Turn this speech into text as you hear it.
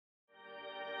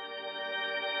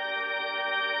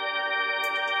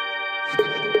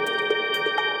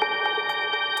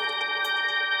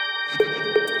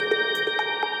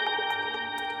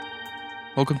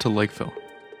Welcome to Lakeville.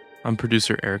 I'm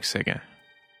producer Eric Seguin.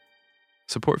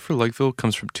 Support for Lakeville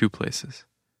comes from two places: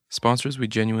 sponsors we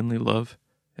genuinely love,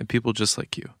 and people just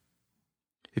like you.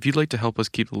 If you'd like to help us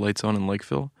keep the lights on in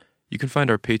Lakeville, you can find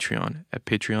our Patreon at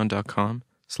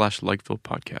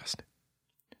patreon.com/LakevillePodcast.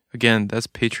 Again, that's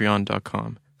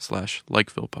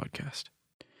patreon.com/LakevillePodcast.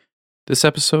 This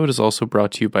episode is also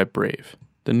brought to you by Brave,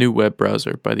 the new web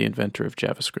browser by the inventor of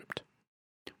JavaScript.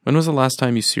 When was the last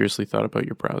time you seriously thought about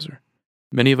your browser?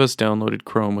 Many of us downloaded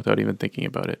Chrome without even thinking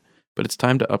about it, but it's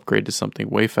time to upgrade to something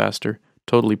way faster,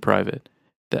 totally private,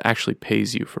 that actually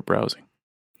pays you for browsing.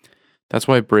 That's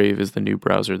why Brave is the new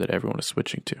browser that everyone is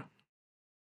switching to.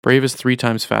 Brave is 3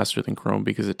 times faster than Chrome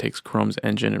because it takes Chrome's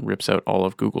engine and rips out all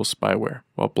of Google's spyware,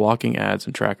 while blocking ads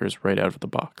and trackers right out of the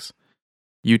box.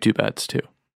 YouTube ads too.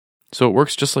 So it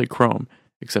works just like Chrome,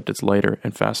 except it's lighter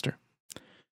and faster.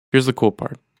 Here's the cool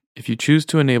part. If you choose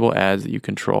to enable ads that you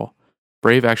control,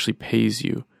 Brave actually pays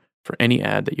you for any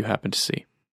ad that you happen to see.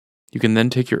 You can then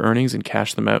take your earnings and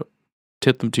cash them out,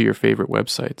 tip them to your favorite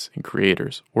websites and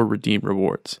creators, or redeem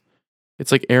rewards.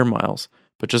 It's like air miles,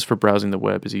 but just for browsing the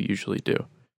web as you usually do.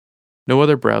 No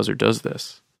other browser does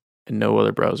this, and no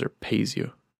other browser pays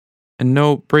you. And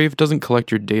no, Brave doesn't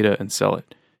collect your data and sell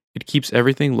it. It keeps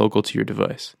everything local to your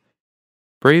device.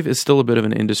 Brave is still a bit of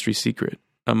an industry secret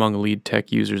among lead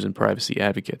tech users and privacy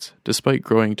advocates, despite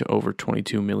growing to over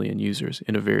 22 million users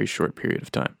in a very short period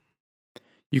of time.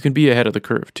 You can be ahead of the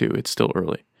curve too, it's still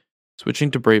early.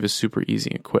 Switching to Brave is super easy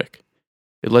and quick.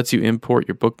 It lets you import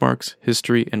your bookmarks,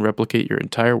 history, and replicate your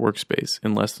entire workspace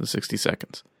in less than 60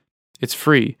 seconds. It's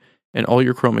free, and all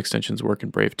your Chrome extensions work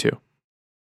in Brave too.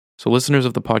 So listeners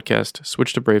of the podcast,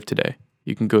 switch to Brave today.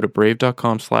 You can go to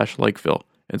brave.com/Lakeville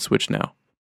and switch now.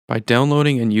 By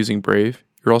downloading and using Brave,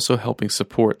 you're also helping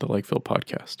support the Lakeville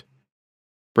podcast.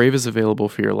 Brave is available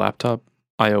for your laptop,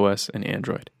 iOS, and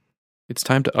Android. It's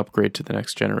time to upgrade to the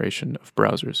next generation of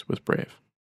browsers with Brave.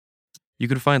 You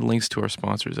can find links to our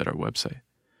sponsors at our website,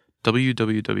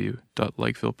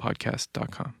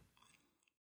 www.lakevillepodcast.com.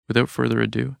 Without further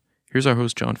ado, here's our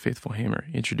host John Faithful Hamer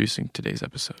introducing today's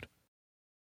episode.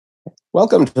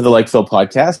 Welcome to the Lakeville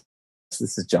podcast.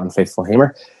 This is John Faithful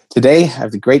Hamer. Today, I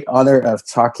have the great honor of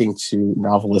talking to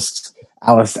novelist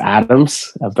Alice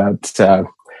Adams about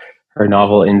her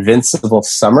novel Invincible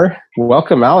Summer.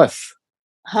 Welcome, Alice.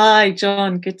 Hi,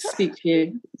 John. Good to speak to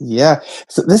you. Yeah.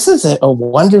 So this is a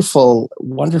wonderful,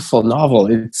 wonderful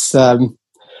novel. It seems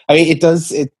to me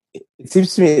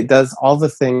it does all the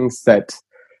things that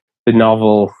the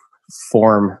novel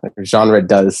form or genre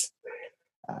does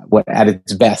what at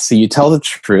its best. So you tell the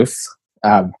truth.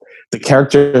 The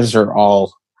characters are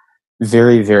all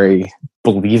very, very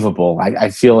believable. I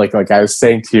feel like I was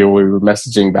saying to you, we were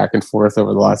messaging back and forth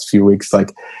over the last few weeks,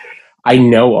 like, I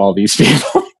know all these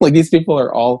people. Like, these people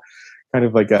are all kind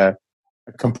of like a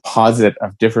composite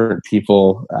of different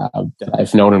people that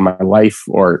I've known in my life,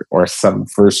 or some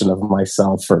version of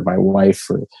myself, or my wife,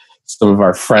 or some of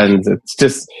our friends. It's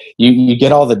just, you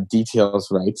get all the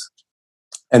details right.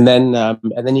 And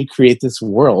then you create this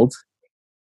world.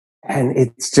 And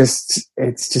it's just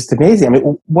amazing. I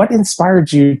mean, what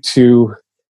inspired you to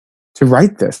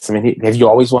write this? I mean, have you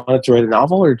always wanted to write a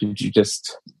novel, or did you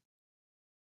just,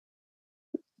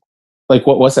 like,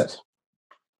 what was it?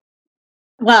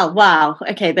 Well, wow.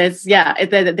 Okay, the answer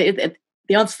to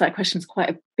that question is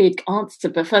quite a big answer.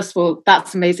 But first of all,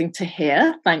 that's amazing to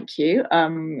hear. Thank you.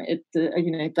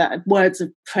 That words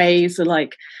of praise are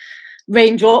like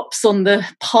raindrops on the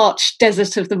parched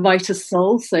desert of the writer's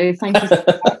soul. So thank you.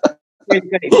 Really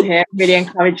great to hear. Really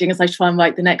encouraging as I try and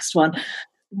write the next one.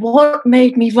 What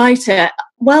made me write it?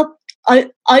 Well, I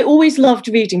always loved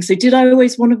reading. So did I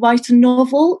always want to write a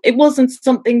novel? It wasn't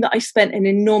something that I spent an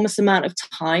enormous amount of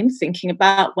time thinking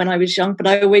about when I was young, but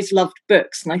I always loved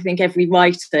books. And I think every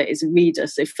writer is a reader.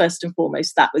 So first and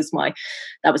foremost, that was my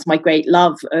great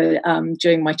love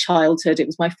during my childhood. It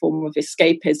was my form of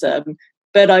escapism.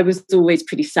 But I was always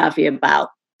pretty savvy about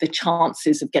the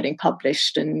chances of getting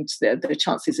published and the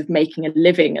chances of making a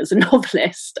living as a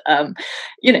novelist,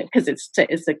 because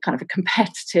it's a kind of a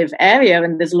competitive area,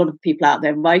 and there's a lot of people out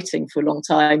there writing for a long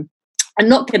time and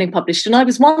not getting published. And I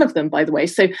was one of them, by the way.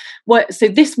 So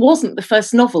this wasn't the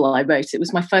first novel I wrote. It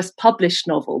was my first published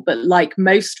novel. But like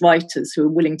most writers who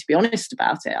are willing to be honest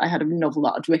about it, I had a novel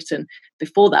that I'd written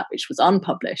before that, which was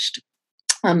unpublished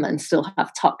and still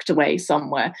have tucked away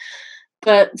somewhere.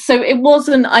 But so it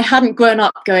wasn't, I hadn't grown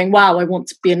up going, wow, I want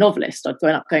to be a novelist. I'd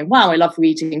grown up going, wow, I love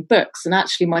reading books. And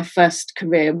actually my first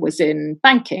career was in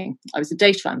banking. I was a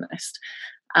data analyst.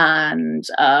 And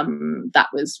that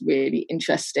was really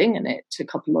interesting, and it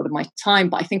took up a lot of my time.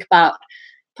 But I think about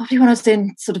probably when I was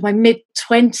in sort of my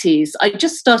mid-20s, I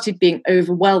just started being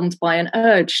overwhelmed by an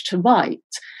urge to write.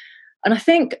 And I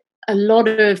think a lot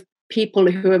of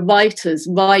people who are writers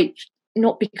write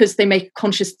not because they make a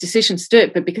conscious decision to do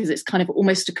it, but because it's kind of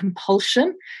almost a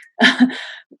compulsion.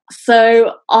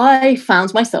 So I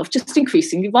found myself just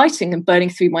increasingly writing and burning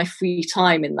through my free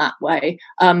time in that way.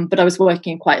 But I was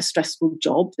working in quite a stressful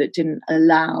job that didn't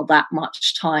allow that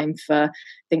much time for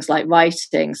things like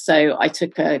writing. So I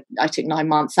took 9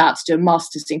 months out to do a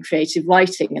master's in creative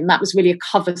writing, and that was really a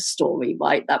cover story,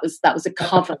 right? That was a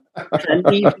cover for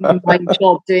leaving my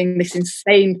job, doing this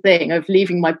insane thing of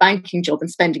leaving my banking job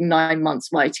and spending 9 months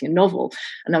writing a novel.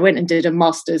 And I went and did a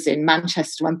master's in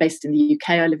Manchester. I'm based in the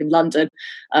UK. I live in London,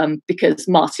 because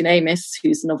Martin Amis,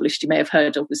 who's a novelist you may have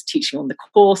heard of, was teaching on the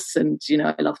course, and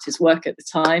I loved his work at the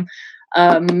time,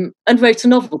 and wrote a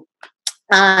novel.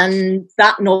 And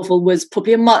that novel was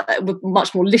probably a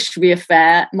much more literary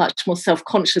affair, much more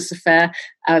self-conscious affair,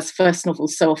 as first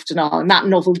novels so often are. And that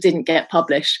novel didn't get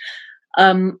published.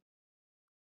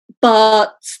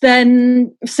 But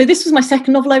then, so this was my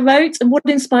second novel I wrote. And what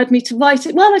inspired me to write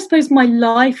it? Well, I suppose my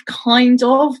life, kind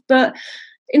of. But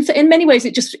in many ways,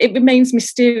 it remains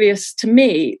mysterious to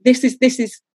me. This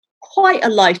is quite a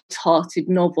light-hearted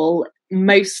novel,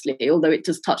 mostly, although it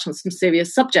does touch on some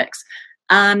serious subjects.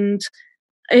 And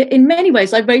in many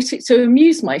ways, I wrote it to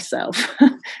amuse myself,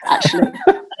 actually.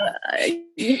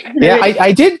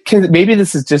 I did. Maybe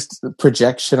this is just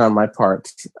projection on my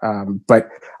part, but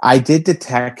I did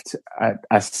detect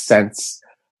a sense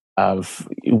of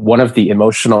one of the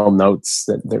emotional notes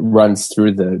that runs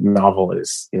through the novel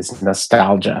is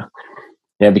nostalgia.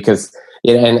 Because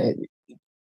and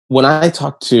when I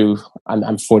talk to,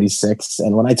 I'm 46,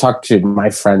 and when I talk to my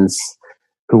friends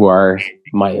who are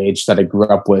my age that I grew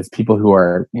up with, people who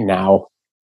are now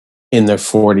in their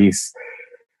 40s,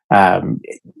 and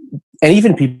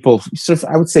even people sort of,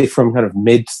 I would say from kind of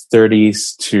mid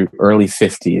 30s to early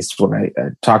 50s, when I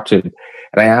talk to, and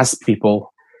I ask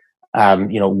people,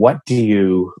 what do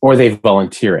you, or they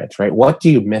volunteer it, right? What do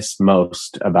you miss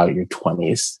most about your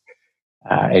 20s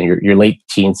and your late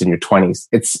teens and your 20s?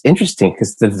 It's interesting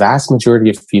because the vast majority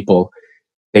of people,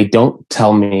 they don't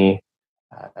tell me.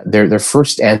 Their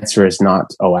first answer is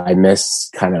not, oh, I miss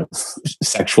kind of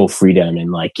sexual freedom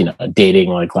and dating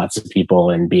like lots of people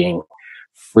and being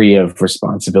free of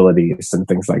responsibilities and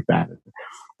things like that.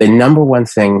 The number one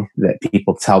thing that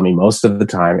people tell me most of the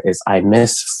time is I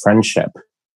miss friendship.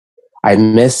 I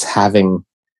miss having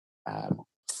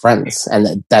friends.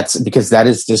 And that's because that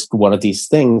is just one of these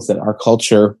things that our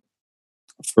culture,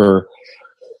 for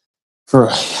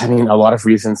a lot of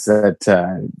reasons that,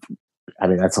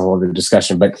 that's a whole other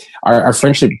discussion, but our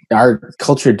friendship, our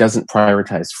culture doesn't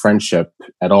prioritize friendship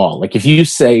at all. Like if you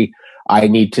say, I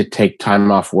need to take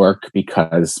time off work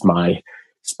because my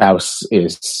spouse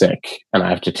is sick and I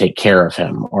have to take care of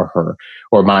him or her,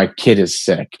 or my kid is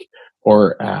sick,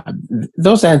 or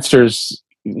those answers,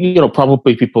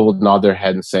 probably people will nod their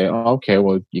head and say, oh, okay,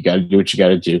 well, you got to do what you got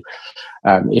to do.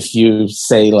 If you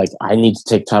say, like, I need to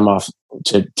take time off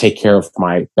to take care of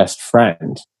my best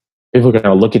friend, people are going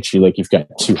to look at you like you've got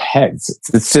two heads.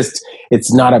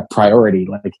 It's not a priority.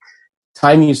 Like,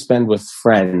 time you spend with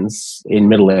friends in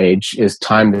middle age is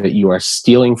time that you are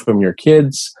stealing from your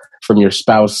kids, from your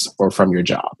spouse, or from your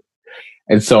job.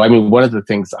 And so, one of the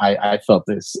things I felt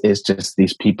this is just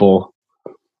these people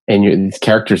and these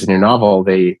characters in your novel,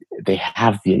 they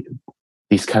have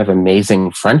these kind of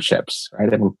amazing friendships, right?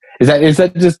 Is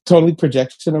that just totally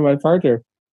projection on my part, or?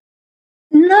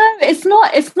 No, it's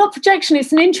not. It's not projection.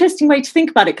 It's an interesting way to think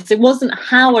about it, because it wasn't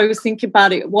how I was thinking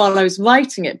about it while I was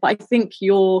writing it. But I think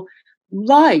you're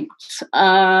right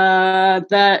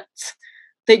that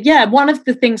one of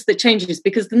the things that changes,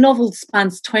 because the novel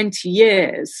spans 20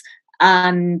 years,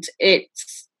 and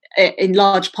it's in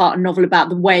large part a novel about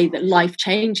the way that life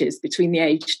changes between the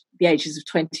ages of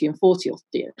 20 and 40, or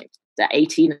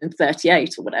 18 and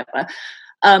 38 or whatever.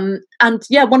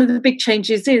 One of the big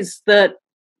changes is that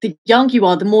the younger you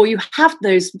are, the more you have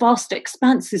those vast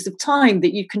expanses of time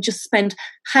that you can just spend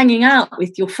hanging out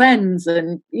with your friends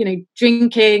and,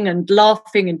 drinking and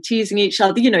laughing and teasing each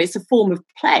other. It's a form of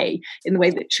play in the way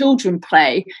that children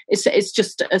play. It's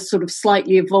just a sort of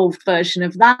slightly evolved version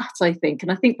of that, I think.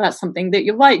 And I think that's something that,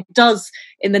 you're right, does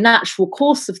in the natural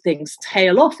course of things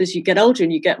tail off as you get older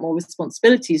and you get more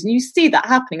responsibilities. And you see that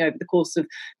happening over the course of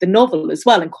the novel as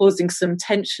well, and causing some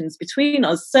tensions between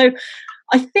us. So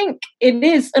I think it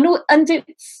is, and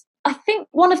it's, I think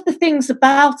one of the things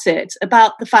about it,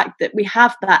 about the fact that we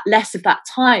have that less of that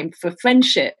time for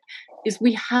friendship, is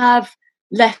we have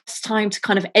less time to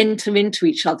kind of enter into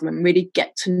each other and really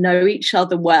get to know each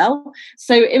other well.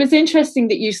 So it was interesting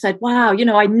that you said, wow, you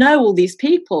know, I know all these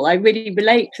people, I really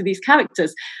relate to these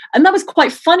characters. And that was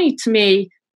quite funny to me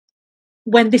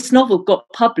when this novel got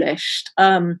published,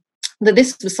 that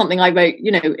this was something I wrote,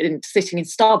 you know, sitting in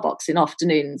Starbucks in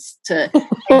afternoons to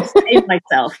entertain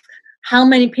myself. How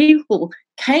many people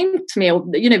came to me, or,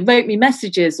 you know, wrote me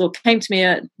messages or came to me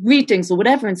at readings or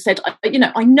whatever and said, you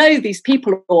know, I know these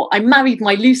people, or I married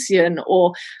my Lucian,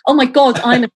 or, oh my God,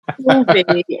 I'm a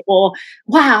Sylvie, or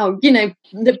wow, you know,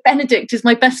 the Benedict is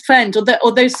my best friend,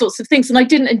 or those sorts of things.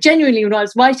 And and genuinely when I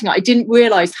was writing it, I didn't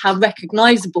realize how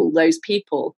recognizable those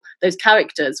people, those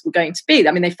characters were going to be.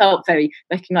 I mean, they felt very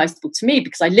recognizable to me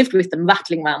because I lived with them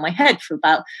rattling around my head for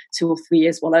about 2 or 3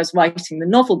 years while I was writing the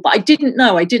novel. But I didn't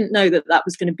know that that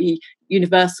was going to be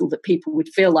universal, that people would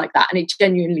feel like that. And it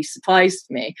genuinely surprised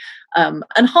me and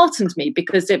heartened me,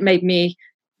 because it made me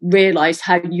realize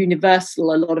how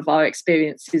universal a lot of our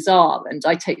experiences are. And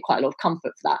I take quite a lot of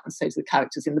comfort for that. And so do the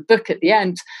characters in the book at the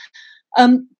end.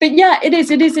 But yeah, it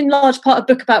is in large part a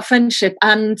book about friendship.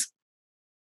 And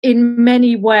in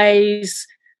many ways,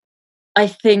 I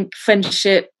think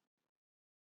friendship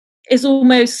is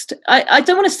almost, I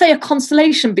don't want to say a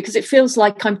consolation, because it feels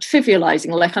like I'm trivializing,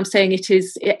 like I'm saying it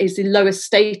is in lower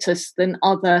status than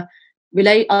other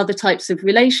types of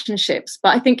relationships.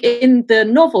 But I think in the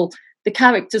novel, the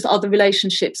characters' other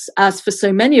relationships, as for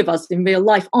so many of us in real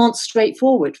life, aren't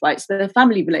straightforward, right? So their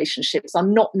family relationships are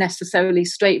not necessarily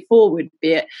straightforward,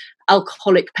 be it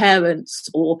alcoholic parents,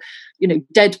 or, you know,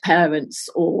 dead parents,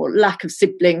 or lack of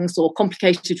siblings, or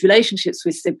complicated relationships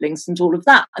with siblings, and all of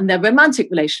that. And their romantic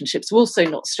relationships are also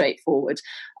not straightforward.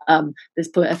 There's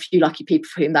a few lucky people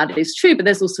for whom that is true, but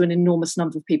there's also an enormous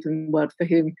number of people in the world for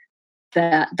whom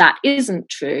that isn't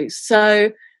true. So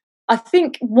I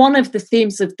think one of the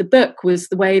themes of the book was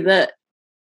the way that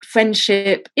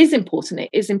friendship is important. It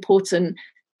is important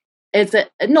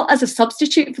not as a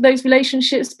substitute for those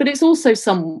relationships, but it's also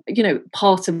some, you know,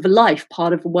 part of a life,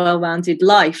 part of a well-rounded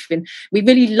life. And we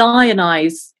really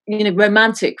lionize, you know,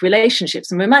 romantic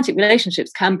relationships, and romantic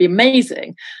relationships can be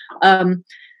amazing. And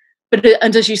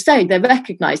as you say, they're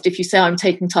recognized. If you say, I'm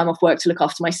taking time off work to look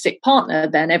after my sick partner,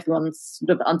 then everyone's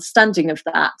sort of understanding of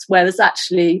that. Whereas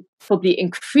actually, probably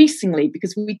increasingly,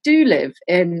 because we do live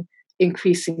in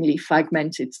increasingly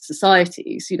fragmented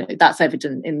societies, you know, that's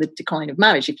evident in the decline of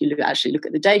marriage if you actually look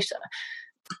at the data.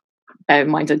 Bear in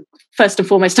mind, first and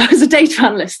foremost, I was a data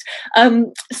analyst.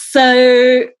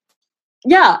 So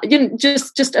yeah, you know,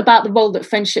 just about the role that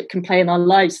friendship can play in our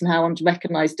lives, and how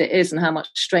under-recognised it is, and how much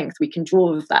strength we can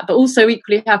draw of that, but also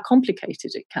equally how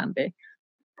complicated it can be.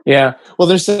 Yeah, well,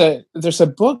 there's a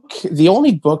book. The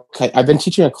only book I've been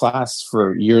teaching a class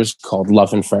for years called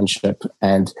Love and Friendship,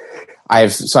 and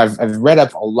I've read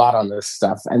up a lot on this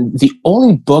stuff. And the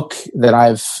only book that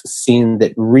I've seen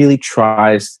that really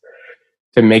tries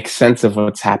to make sense of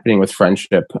what's happening with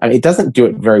friendship, I mean, it doesn't do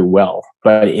it very well,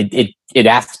 but it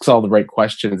asks all the right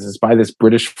questions. It's by this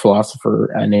British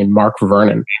philosopher named Mark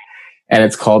Vernon, and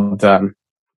it's called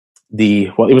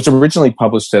it was originally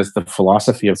published as The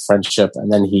Philosophy of Friendship,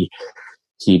 and then he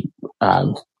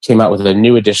came out with a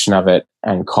new edition of it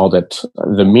and called it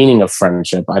The Meaning of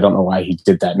Friendship. I don't know why he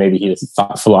did that. Maybe he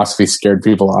thought philosophy scared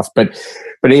people off. But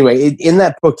anyway, in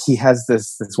that book, he has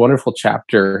this wonderful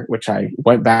chapter, which I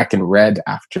went back and read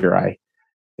after I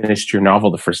finished your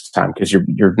novel the first time, because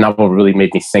your novel really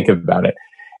made me think about it.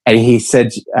 And he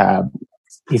said,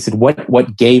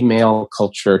 what gay male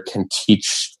culture can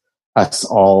teach us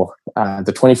all,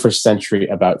 the 21st century,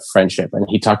 about friendship. And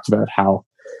he talked about how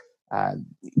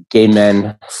gay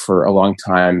men for a long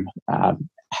time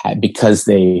because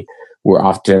they were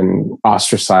often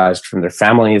ostracized from their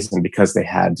families, and because they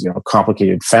had, you know,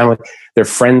 complicated family, their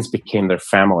friends became their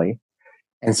family.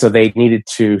 And so they needed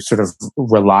to sort of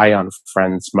rely on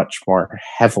friends much more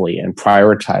heavily and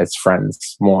prioritize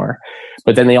friends more.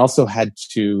 But then they also had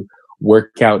to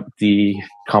work out the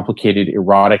complicated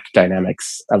erotic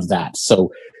dynamics of that.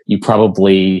 So you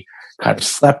probably kind of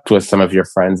slept with some of your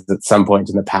friends at some point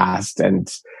in the past,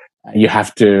 and you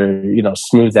have to, you know,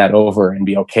 smooth that over and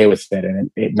be okay with it,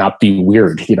 and it not be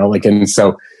weird, you know, like. And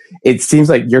so it seems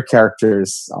like your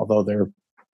characters, although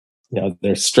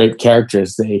they're straight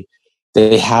characters,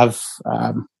 they have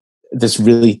this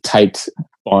really tight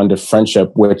bond of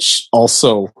friendship, which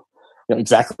also, you know,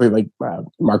 exactly like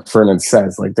Mark Vernon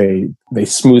says, like they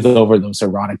smooth over those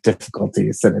erotic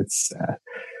difficulties, and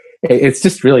it's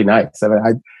just really nice. I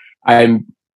mean,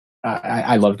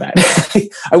 I love that.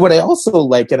 What I also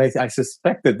like, and I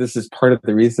suspect that this is part of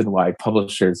the reason why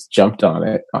publishers jumped on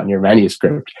it, on your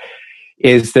manuscript,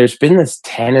 is there's been this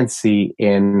tendency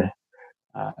in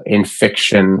in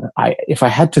fiction. If I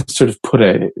had to sort of put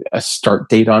a start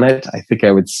date on it, I think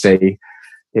I would say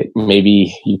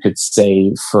maybe you could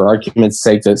say, for argument's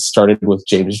sake, that it started with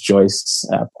James Joyce's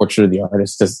Portrait of the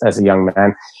Artist as a young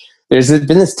man. There's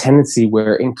been this tendency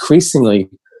where increasingly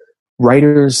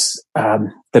writers,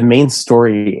 the main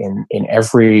story in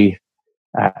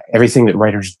everything that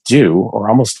writers do, or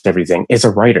almost everything, is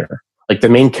a writer. Like the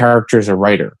main character is a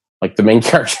writer. Like the main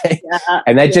character.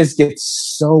 And that just gets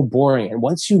so boring. And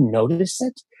once you notice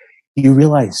it, you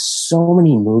realize so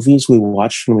many movies we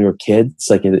watched when we were kids,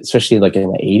 like especially like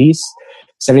in the 80s,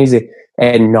 70s,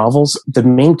 and novels, the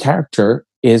main character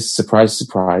is, surprise,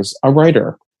 surprise, a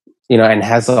writer, and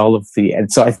has all of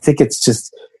and so I think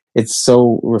it's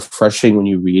so refreshing when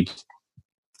you read,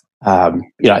 I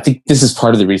think this is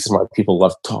part of the reason why people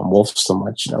love Tom Wolfe so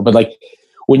much, but like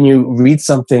when you read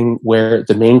something where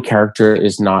the main character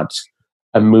is not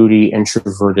a moody,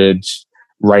 introverted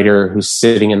writer who's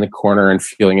sitting in the corner and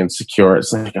feeling insecure.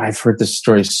 It's like, I've heard this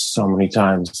story so many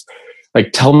times.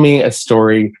 Like, tell me a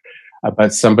story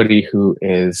about somebody who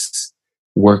is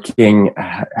working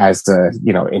as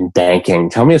in banking.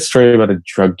 Tell me a story about a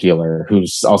drug dealer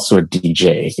who's also a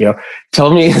DJ.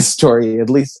 Tell me a story at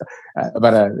least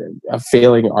about a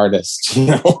failing artist.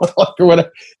 Or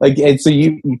whatever. Like, and so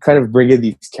you kind of bring in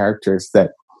these characters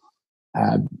that,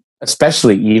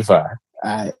 especially Eva,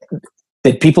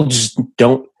 that people just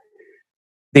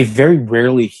they very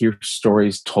rarely hear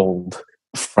stories told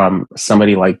from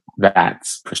somebody like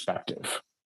that's perspective,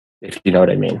 if you know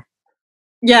what I mean.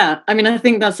 Yeah, I mean, I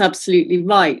think that's absolutely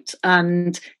right.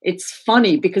 And it's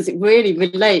funny because it really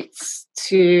relates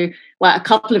to, a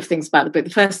couple of things about the book.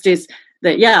 The first is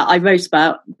that, I wrote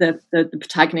about the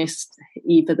protagonist,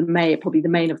 Eva, probably the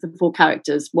main of the four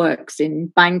characters, works in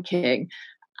banking.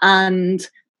 And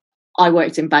I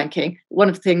worked in banking. One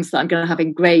of the things that I'm going to have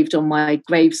engraved on my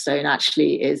gravestone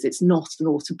actually is it's not an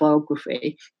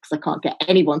autobiography, because I can't get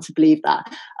anyone to believe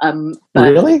that. But,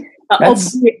 really?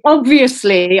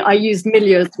 Obviously, I used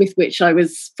milieux with which I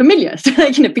was familiar,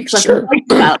 because sure. I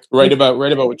can write about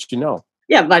what you know.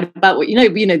 Yeah, write about what you know.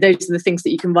 Those are the things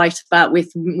that you can write about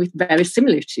with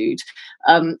verisimilitude.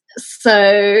 And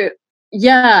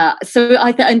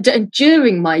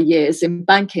during my years in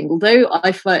banking, although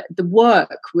I thought the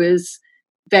work was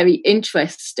very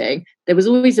interesting, there was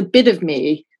always a bit of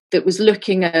me that was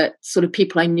looking at sort of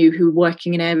people I knew who were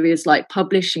working in areas like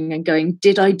publishing and going,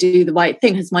 did I do the right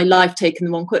thing? Has my life taken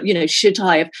the wrong course? Should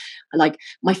I have, like,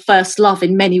 my first love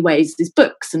in many ways is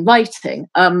books and writing.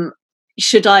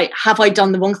 Have I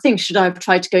done the wrong thing? Should I have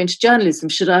tried to go into journalism?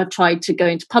 Should I have tried to go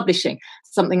into publishing?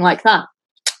 Something like that.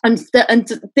 And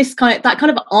this kind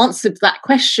of answered that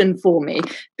question for me,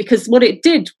 because what it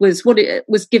did was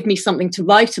give me something to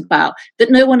write about that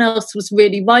no one else was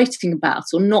really writing about,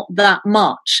 or not that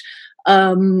much.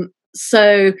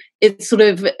 So it's sort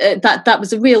of that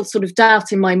was a real sort of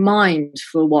doubt in my mind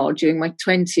for a while during my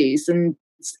 20s, and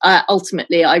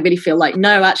ultimately I really feel like,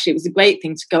 no, actually it was a great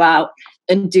thing to go out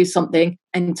and do something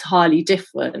entirely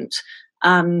different.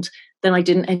 And then I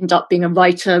didn't end up being a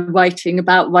writer writing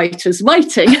about writers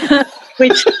writing,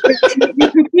 which you're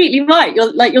completely right.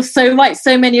 You're so right.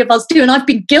 So many of us do. And I've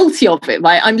been guilty of it,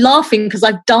 right? I'm laughing because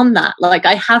I've done that. Like,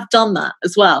 I have done that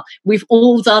as well. We've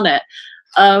all done it.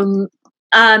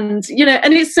 And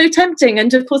it's so tempting.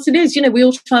 And of course it is, we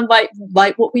all try and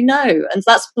write what we know. And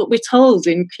that's what we're told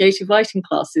in creative writing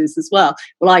classes as well.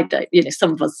 Well, I don't,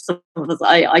 some of us,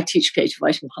 I teach creative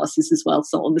writing classes as well,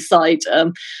 so on the side.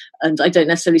 And I don't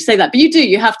necessarily say that, but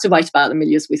you have to write about the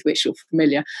milieux with which you're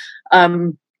familiar.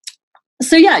 It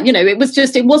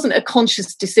wasn't a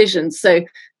conscious decision. So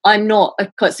I'm not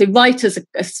so writers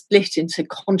are split into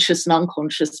conscious and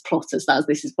unconscious plotters.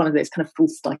 This is one of those kind of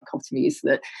false dichotomies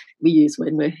that we use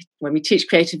when we teach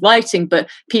creative writing. But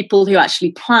people who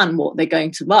actually plan what they're going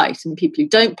to write, and people who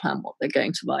don't plan what they're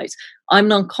going to write. I'm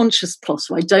an unconscious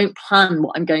plotter. I don't plan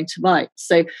what I'm going to write.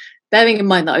 So, bearing in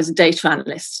mind that I was a data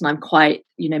analyst and I'm quite,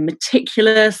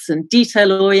 meticulous and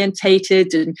detail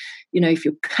orientated, and, if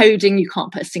you're coding, you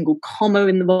can't put a single comma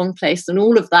in the wrong place and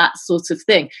all of that sort of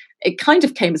thing. It kind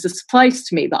of came as a surprise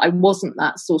to me that I wasn't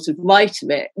that sort of writer.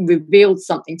 It revealed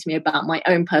something to me about my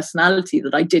own personality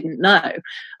that I didn't know,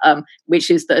 which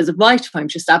is that as a writer, I'm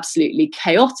just absolutely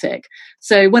chaotic.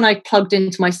 So when I plugged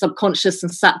into my subconscious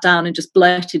and sat down and just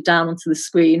blurted down onto the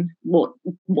screen what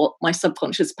my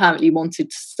subconscious apparently wanted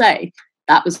to say,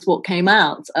 that was what came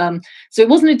out. So it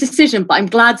wasn't a decision, but I'm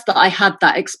glad that I had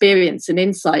that experience and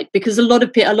insight, because a lot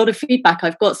of feedback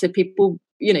I've got, so people,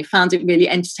 found it really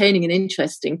entertaining and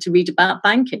interesting to read about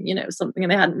banking. It was something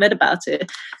they hadn't read about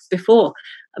it before.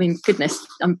 I mean, goodness,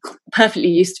 I'm perfectly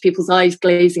used to people's eyes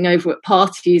glazing over at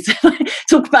parties.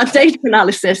 Talk about data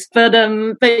analysis, but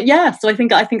yeah. So I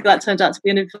think that turned out to be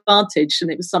an advantage, and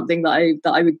it was something that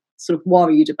I was sort of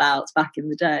worried about back in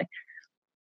the day.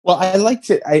 Well, I liked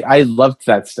it. I loved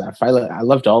that stuff. I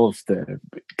loved all of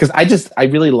because I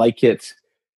really like it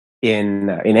in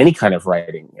any kind of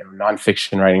writing,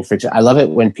 nonfiction writing, fiction. I love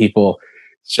it when people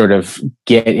sort of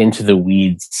get into the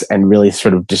weeds and really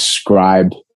sort of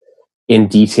describe in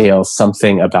detail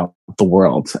something about the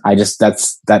world.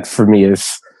 That for me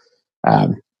is,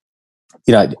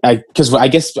 because I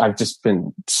guess I've just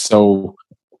been so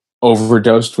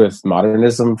overdosed with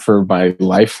modernism for my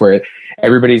life, where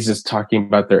everybody's just talking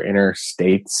about their inner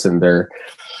states and their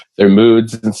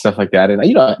moods and stuff like that. And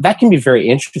that can be very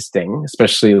interesting,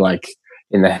 especially like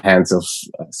in the hands of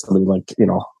somebody like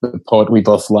the poet we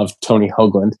both love, Tony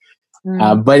Hoagland.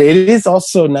 But it is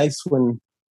also nice when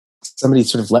somebody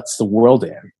sort of lets the world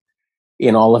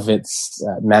in all of its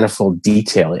manifold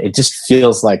detail. It just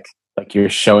feels like you're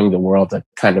showing the world a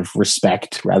kind of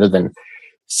respect rather than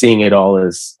seeing it all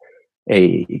as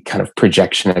a kind of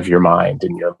projection of your mind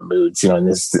and your moods, in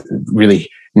this really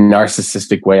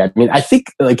narcissistic way. I mean, I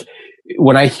think like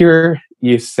when I hear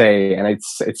you say, and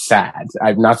it's sad,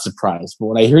 I'm not surprised, but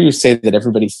when I hear you say that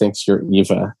everybody thinks you're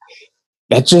Eva,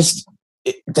 that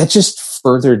just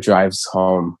further drives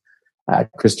home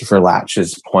Christopher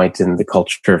Latch's point in The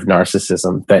Culture of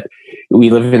Narcissism, that we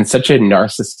live in such a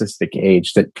narcissistic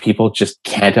age that people just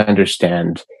can't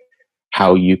understand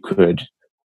how you could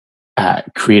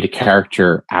create a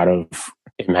character out of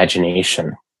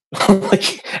imagination.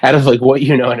 Like out of like what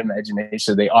in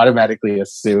imagination. They automatically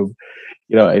assume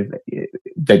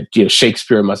that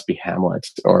Shakespeare must be Hamlet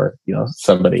or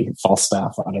somebody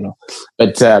Falstaff. I don't know,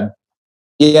 but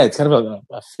yeah, it's kind of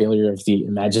a failure of the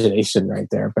imagination right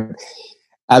there. But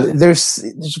there's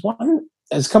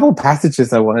a couple of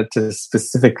passages I wanted to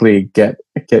specifically get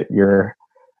your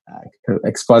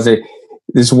exposit.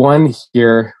 There's one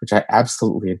here which I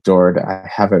absolutely adored. I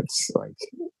have it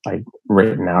like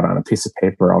written out on a piece of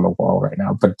paper on the wall right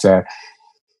now. But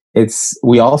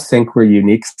we all think we're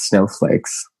unique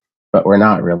snowflakes, but we're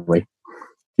not really.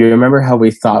 Do you remember how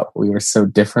we thought we were so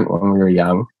different when we were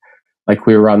young? Like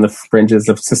we were on the fringes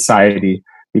of society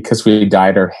because we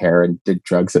dyed our hair and did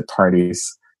drugs at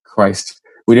parties. Christ,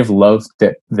 we'd have loathed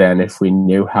it then if we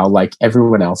knew how like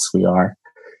everyone else we are.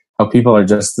 How people are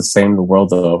just the same the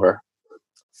world over.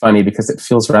 Funny because it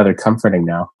feels rather comforting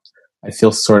now. I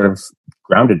feel sort of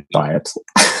grounded by it.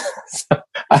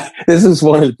 This is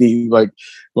one of the like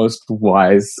most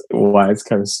wise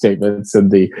kind of statements in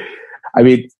the. I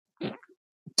mean,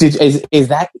 is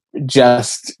that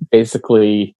just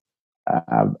basically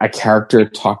a character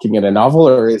talking in a novel,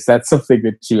 or is that something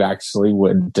that you actually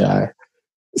would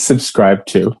subscribe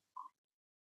to?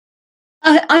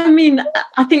 I mean,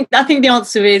 I think the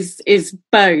answer is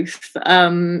both.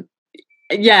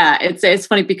 Yeah, it's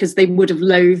funny because they would have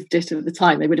loathed it at the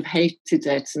time. They would have hated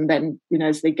it, and then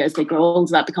as they grow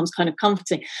older, that becomes kind of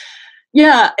comforting.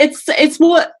 Yeah, it's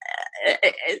more.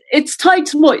 It's tied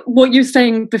to what you were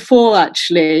saying before,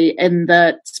 actually, in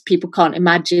that people can't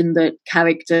imagine that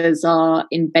characters are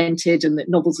invented and that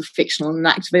novels are fictional and an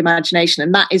act of imagination,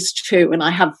 and that is true. And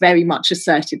I have very much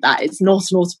asserted that it's not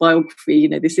an autobiography.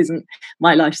 This isn't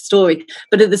my life story,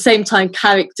 but at the same time,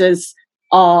 characters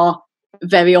are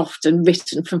very often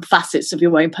written from facets of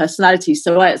your own personality.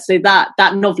 So I say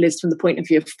that novel is from the point of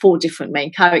view of 4 different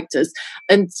main characters,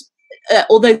 and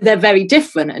although they're very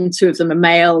different, and 2 of them are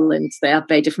male and they have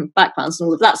very different backgrounds and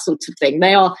all of that sort of thing,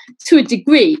 they are to a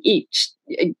degree each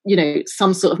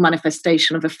some sort of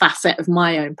manifestation of a facet of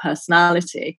my own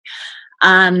personality.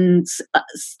 And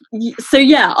so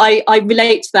yeah, I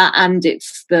relate to that, and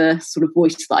it's the sort of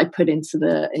voice that I put into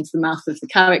the mouth of the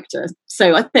character.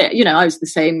 So I think I was the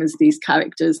same as these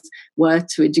characters were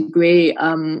to a degree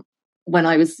when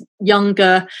I was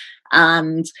younger.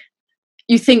 And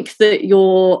you think that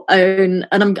your own,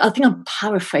 and I think I'm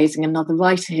paraphrasing another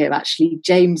writer here, actually,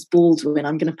 James Baldwin.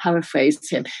 I'm going to paraphrase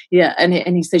him. Yeah, and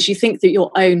he says, you think that your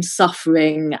own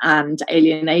suffering and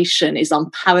alienation is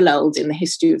unparalleled in the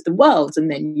history of the world,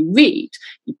 and then you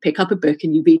pick up a book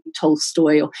and you read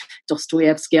Tolstoy or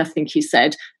Dostoevsky, I think he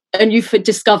said, and you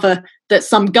discover that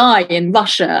some guy in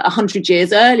Russia 100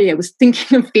 years earlier was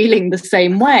thinking and feeling the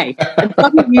same way. And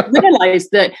suddenly you realise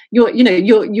that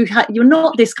you're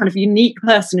not this kind of unique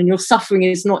person, and your suffering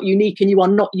is not unique, and you are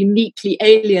not uniquely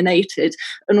alienated,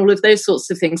 and all of those sorts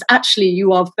of things. Actually,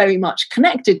 you are very much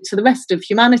connected to the rest of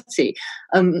humanity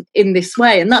in this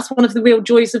way, and that's one of the real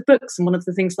joys of books, and one of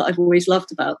the things that I've always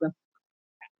loved about them.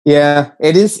 Yeah,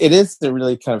 it is a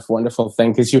really kind of wonderful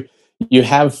thing, because you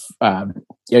have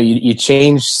you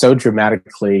change so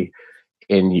dramatically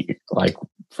in like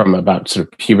from about sort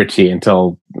of puberty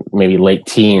until maybe late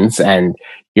teens, and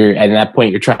you're at that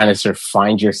point you're trying to sort of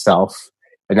find yourself,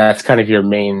 and that's kind of your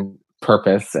main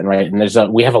purpose. And right,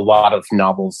 and we have a lot of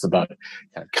novels about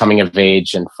coming of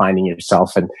age and finding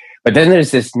yourself, and but then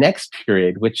there's this next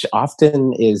period which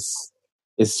often is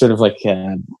sort of like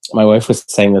my wife was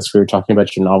saying this, we were talking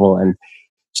about your novel, and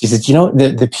she said,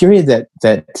 the period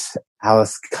that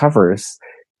Alice covers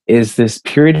is this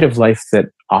period of life that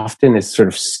often is sort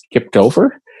of skipped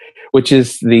over, which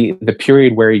is the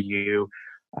period where you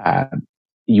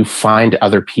find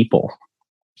other people,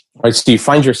 right? So you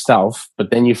find yourself,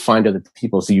 but then you find other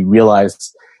people. So you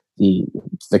realize the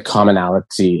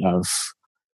commonality of,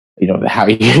 how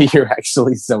you're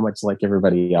actually so much like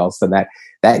everybody else. And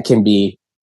that can be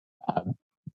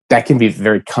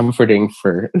very comforting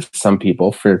for some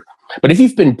people. But if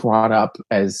you've been brought up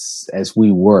as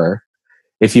we were,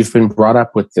 if you've been brought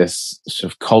up with this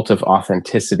sort of cult of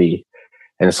authenticity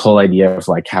and this whole idea of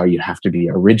like how you have to be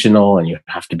original and you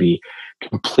have to be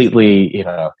completely,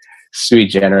 sui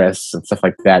generis and stuff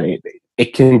like that,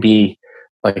 it can be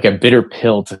like a bitter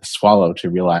pill to swallow to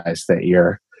realize that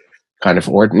you're kind of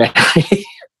ordinary.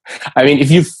 I mean,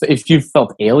 if you've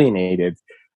felt alienated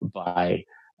by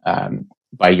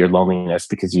your loneliness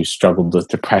because you struggled with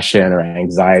depression or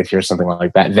anxiety or something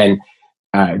like that, then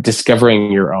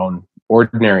discovering your own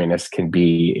ordinariness can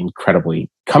be incredibly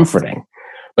comforting.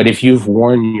 But if you've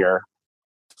worn your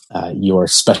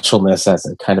specialness as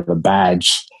a kind of a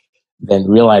badge, then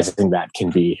realizing that can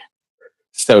be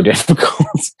so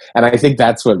difficult. And I think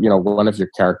that's what, one of your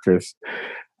characters,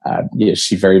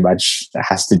 she very much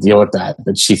has to deal with that.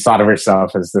 But she thought of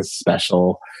herself as this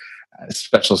special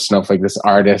snowflake, this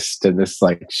artist, and this,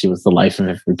 like, she was the life of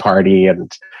every party,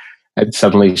 and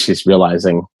suddenly she's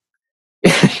realizing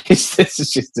this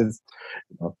is just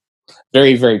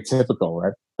very, very typical,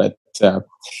 right? But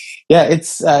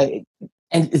it's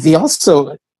and they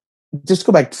also, just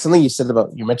go back to something you said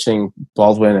about, you mentioning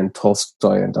Baldwin and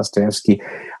Tolstoy and Dostoevsky.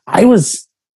 I was,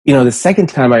 the second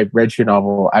time I read your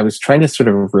novel, I was trying to sort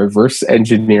of reverse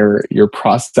engineer your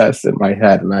process in my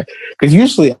head. And because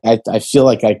usually I feel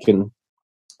like I can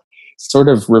sort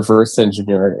of reverse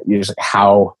engineer usually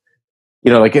how,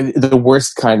 like the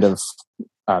worst kind of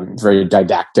very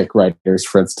didactic writers,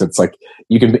 for instance, like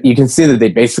you can see that they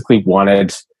basically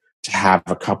wanted to have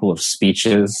a couple of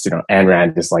speeches. Ayn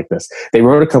Rand is like this. They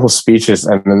wrote a couple of speeches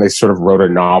and then they sort of wrote a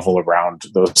novel around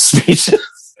those speeches,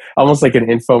 almost like an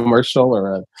infomercial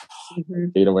or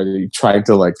where you're trying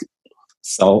to like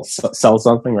sell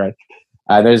something, right?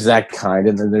 There's that kind,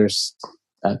 and then there's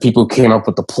people who came up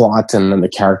with the plot, and then the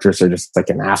characters are just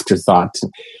like an afterthought.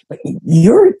 But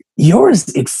yours,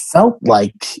 it felt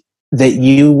like that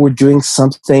you were doing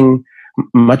something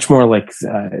much more like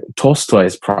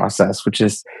Tolstoy's process, which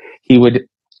is he would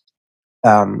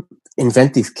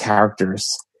invent these characters,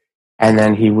 and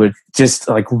then he would just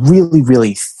like really,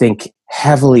 really think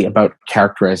heavily about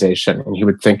characterization. And he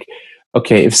would think,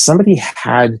 okay, if somebody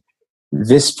had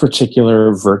this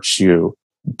particular virtue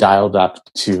dialed up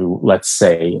to, let's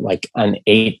say, like an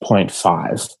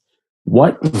 8.5,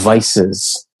 what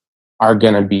vices are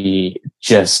going to be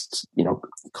just,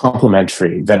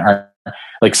 complementary, that are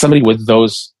like somebody with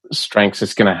those strengths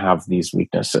is going to have these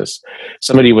weaknesses.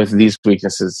 Somebody with these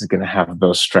weaknesses is going to have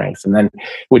those strengths. And then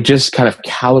would just kind of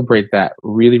calibrate that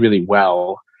really, really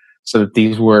well so that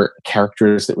these were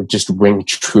characters that would just ring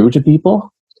true to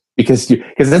people. Because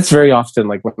that's very often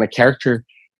like when a character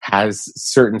has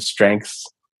certain strengths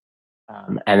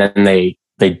and then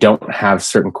they don't have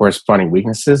certain corresponding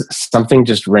weaknesses, something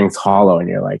just rings hollow and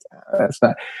you're like, that's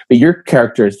not. But your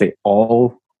characters, they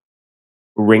all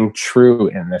ring true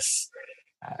in this.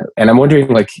 And I'm wondering,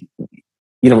 like,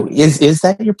 is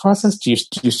that your process? Do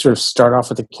you sort of start off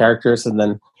with the characters and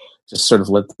then just sort of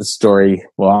let the story,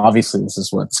 well, obviously this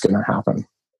is what's going to happen.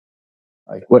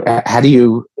 Like, how do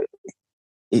you,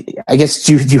 I guess,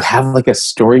 do you have like a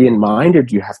story in mind, or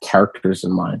do you have characters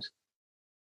in mind?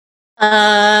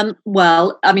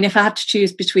 Well, I mean, if I had to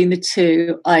choose between the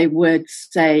two, I would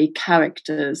say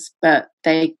characters, but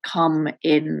they come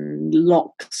in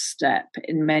lockstep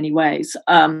in many ways.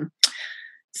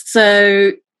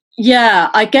 So yeah,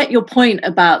 I get your point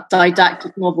about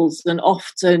didactic novels, and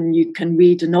often you can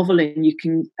read a novel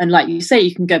and like you say,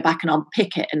 you can go back and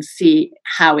unpick it and see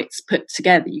how it's put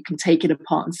together. You can take it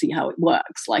apart and see how it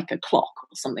works, like a clock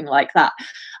or something like that.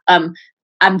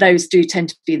 And those do tend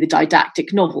to be the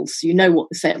didactic novels. You know what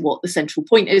the central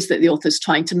point is that the author's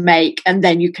trying to make, and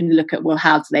then you can look at, well,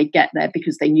 how do they get there?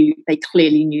 Because they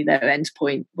clearly knew their end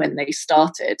point when they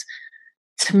started.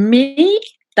 To me,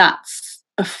 that's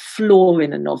a flaw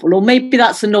in a novel, or maybe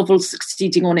that's a novel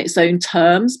succeeding on its own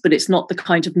terms, but it's not the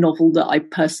kind of novel that I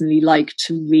personally like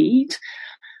to read.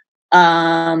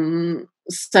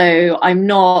 So I'm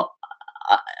not,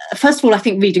 first of all, I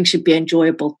think reading should be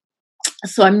enjoyable.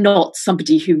 So I'm not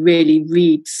somebody who really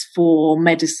reads for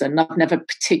medicine. I've never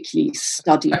particularly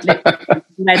studied literature. I've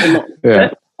read a lot of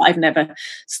books. I've never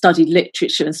studied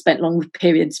literature and spent long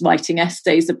periods writing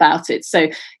essays about it. So,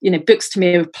 books to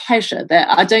me are a pleasure.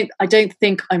 I don't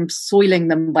think I'm soiling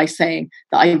them by saying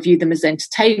that I view them as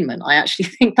entertainment. I actually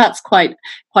think that's quite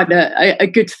a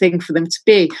good thing for them to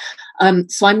be.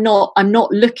 So I'm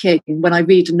not looking, when I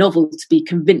read a novel, to be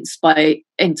convinced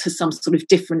into some sort of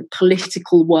different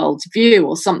political worldview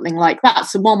or something like that.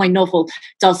 So while my novel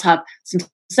does have some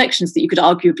sections that you could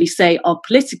arguably say are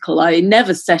political, I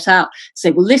never set out to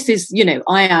say, well, this is,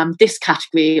 I am this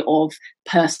category of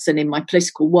person in my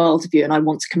political worldview and I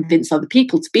want to convince other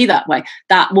people to be that way.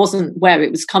 That wasn't where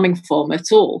it was coming from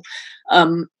at all.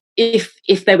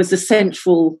 If there was a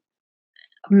central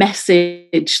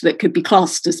message that could be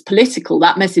classed as political,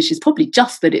 that message is probably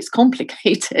just that it's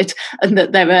complicated and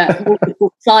that there are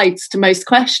multiple sides to most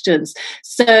questions.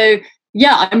 So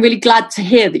yeah, I'm really glad to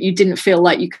hear that you didn't feel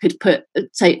like you could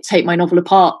take my novel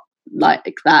apart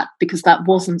like that, because that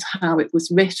wasn't how it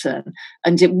was written.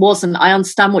 And it wasn't, I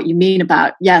understand what you mean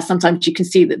about, sometimes you can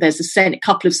see that there's a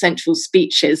couple of central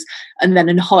speeches and then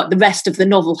the rest of the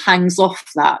novel hangs off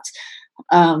that.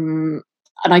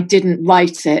 And I didn't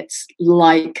write it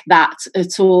like that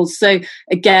at all. So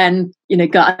again, I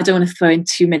don't want to throw in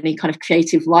too many kind of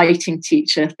creative writing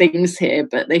teacher things here,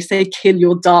 but they say kill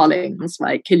your darlings,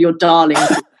 right? Kill your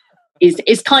darlings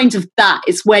is kind of that.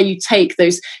 It's where you take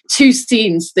those two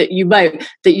scenes that you wrote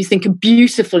that you think are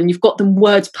beautiful and you've got them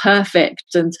words perfect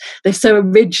and they're so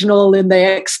original and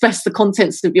they express the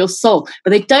contents of your soul,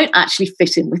 but they don't actually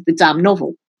fit in with the damn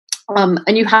novel.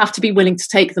 And you have to be willing to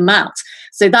take them out.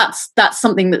 So that's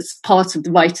something that's part of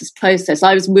the writer's process.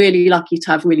 I was really lucky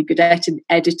to have really good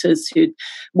editors who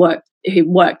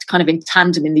worked kind of in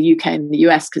tandem in the UK and the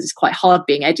US, because it's quite hard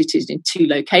being edited in two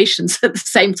locations at the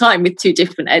same time with two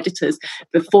different editors.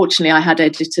 But fortunately, I had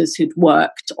editors who'd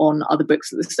worked on other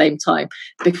books at the same time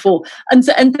before. And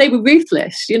they were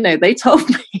ruthless. They told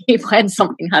me when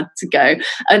something had to go.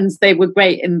 And they were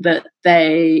great in that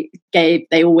they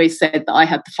always said that I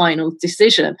had the final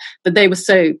decision. But they were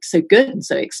so good and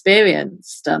so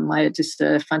experienced. My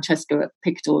editor, Francesca at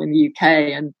Picador in the UK,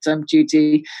 and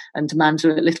Judy and Amanda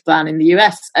at Little Brown in the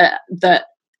US, that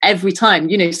every time,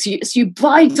 so you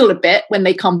bridle a bit when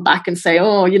they come back and say,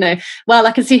 well,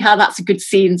 I can see how that's a good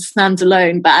scene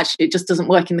standalone, but actually it just doesn't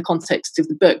work in the context of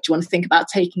the book. Do you want to think about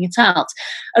taking it out?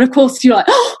 And of course you're like,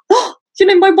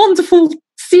 my wonderful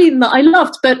scene that I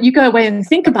loved, but you go away and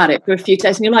think about it for a few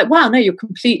days and you're like, wow, no, you're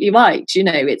completely right.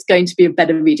 It's going to be a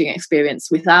better reading experience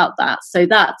without that. So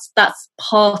that's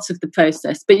part of the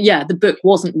process. But yeah, the book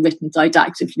wasn't written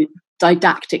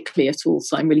didactically at all.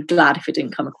 So I'm really glad if it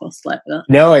didn't come across like that.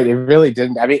 No, it really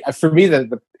didn't. I mean, for me,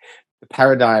 the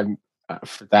paradigm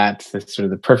for that, sort of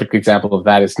the perfect example of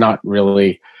that is not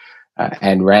really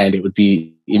Ayn Rand. It would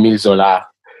be Émile Zola.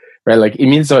 Right, like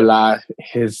Émile Zola,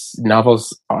 his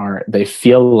novels they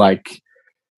feel like,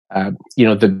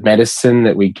 the medicine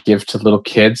that we give to little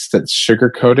kids that's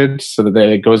sugar-coated so that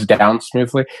it goes down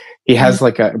smoothly. He has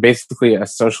basically a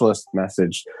socialist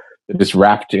message that is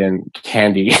wrapped in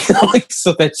candy, so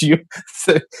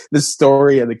that the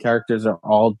story and the characters are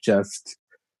all just,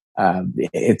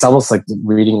 it's almost like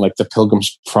reading like the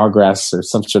Pilgrim's Progress or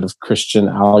some sort of Christian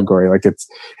allegory. Like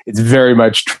it's very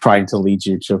much trying to lead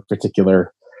you to a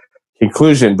particular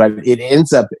conclusion, but it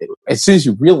ends up, as soon as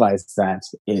you realize that,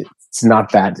 it's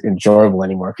not that enjoyable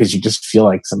anymore, because you just feel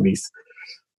like somebody's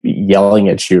yelling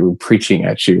at you, preaching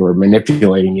at you, or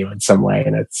manipulating you in some way,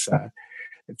 and it's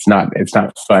not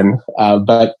fun.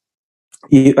 But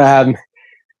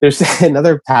there's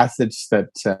another passage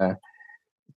that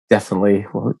definitely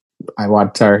I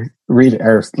want our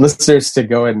listeners to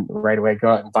go out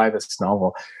and buy this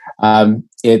novel.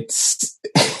 It's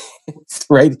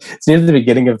right. It's near the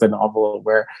beginning of the novel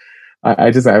where I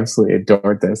just absolutely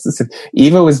adored this. Listen,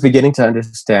 Eva was beginning to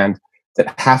understand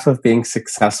that half of being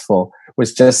successful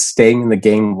was just staying in the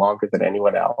game longer than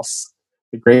anyone else.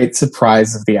 The great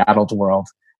surprise of the adult world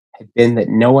had been that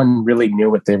no one really knew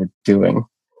what they were doing,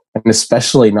 and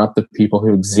especially not the people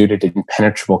who exuded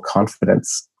impenetrable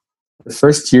confidence. The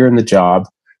first year in the job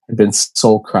had been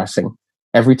soul-crushing.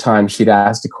 Every time she'd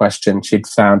asked a question, she'd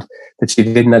found that she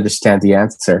didn't understand the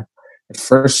answer. At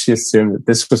first, she assumed that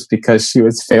this was because she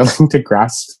was failing to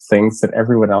grasp things that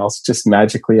everyone else just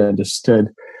magically understood.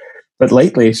 But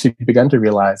lately, she'd begun to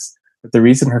realize But the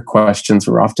reason her questions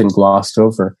were often glossed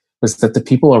over was that the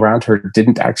people around her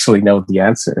didn't actually know the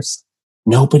answers.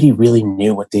 Nobody really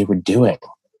knew what they were doing.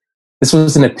 This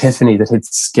was an epiphany that had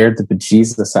scared the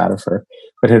bejesus out of her,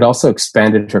 but had also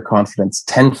expanded her confidence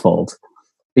tenfold.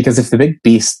 Because if the big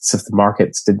beasts of the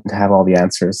markets didn't have all the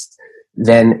answers,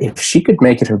 then if she could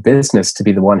make it her business to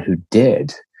be the one who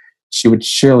did, she would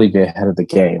surely be ahead of the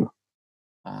game.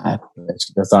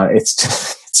 She goes on. It's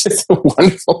just a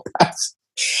wonderful passage.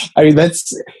 I mean,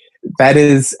 that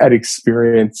is an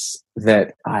experience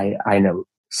that I know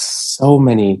so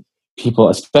many people,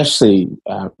 especially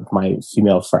my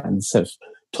female friends, have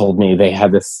told me they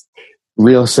had this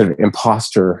real sort of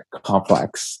imposter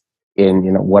complex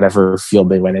in whatever field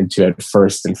they went into at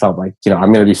first, and felt like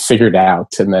I'm going to be figured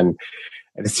out, and then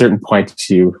at a certain point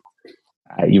you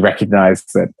recognize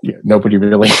that nobody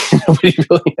really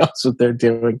knows what they're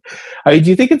doing. I mean, do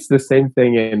you think it's the same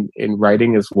thing in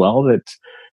writing as well? That,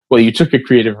 well, you took a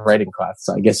creative writing class,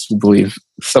 so I guess you believe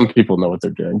some people know what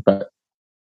they're doing, but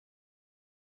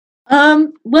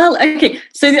well, okay.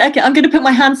 So, okay, I'm going to put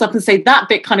my hands up and say that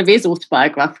bit kind of is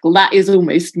autobiographical. That is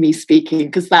almost me speaking,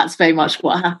 because that's very much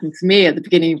what happened to me at the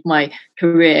beginning of my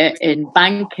career in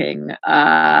banking.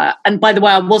 And by the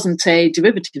way, I wasn't a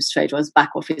derivatives trader; I was a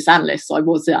back office analyst. So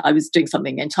I was doing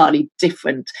something entirely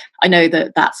different. I know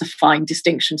that that's a fine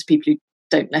distinction to people who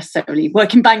don't necessarily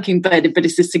work in banking, but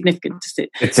it's a significant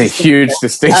distinction. It's a huge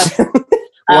distinction.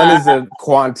 One is a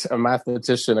quant, a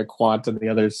mathematician, a quant, and the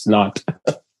other is not.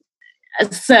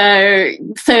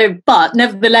 But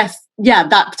nevertheless, yeah,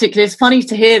 that particular, it's funny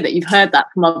to hear that you've heard that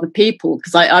from other people,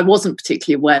 because I wasn't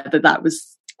particularly aware that was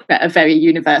a very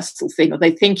universal thing, or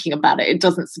they thinking about it. It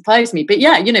doesn't surprise me. But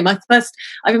yeah,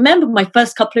 I remember my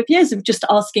first couple of years of just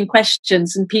asking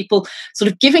questions and people sort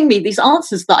of giving me these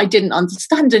answers that I didn't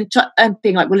understand, and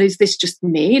being like, well, is this just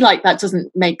me? Like, that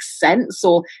doesn't make sense.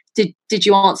 Or did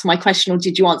you answer my question, or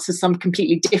did you answer some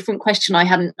completely different question I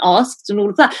hadn't asked, and all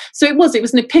of that. So it was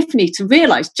an epiphany to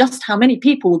realize just how many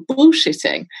people were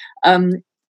bullshitting.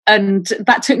 And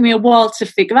that took me a while to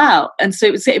figure out. And so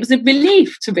it was a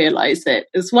relief to realize it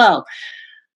as well.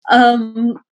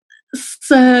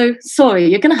 So sorry,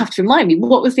 you're going to have to remind me,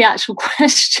 what was the actual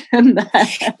question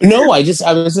there? No, I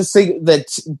was just saying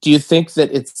that, do you think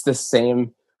that it's the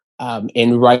same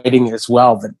in writing as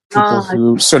well, that people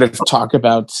who sort of talk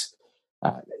about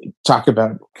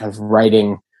kind of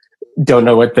writing don't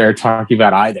know what they're talking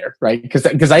about either, right?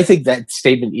 Because I think that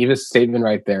statement, Eva's statement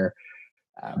right there,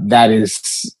 that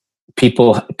is,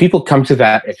 people come to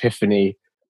that epiphany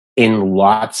in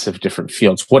lots of different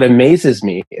fields. What amazes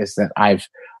me is that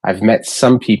I've met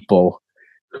some people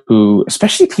who,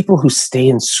 especially people who stay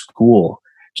in school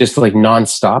just like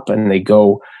nonstop, and they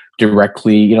go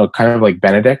directly, kind of like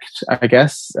Benedict, I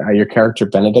guess, your character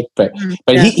Benedict, but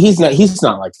yeah. he's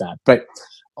not like that. But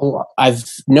I've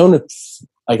known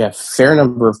a fair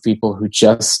number of people who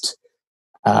just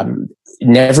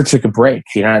never took a break.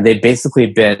 They've basically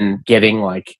been getting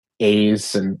like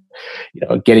A's and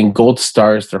getting gold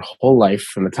stars their whole life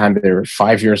from the time they were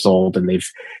 5 years old, and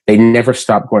they never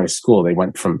stopped going to school. They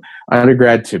went from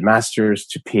undergrad to master's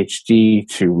to PhD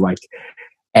to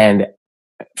and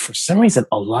for some reason,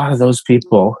 a lot of those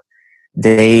people,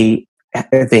 they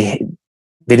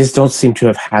just don't seem to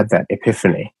have had that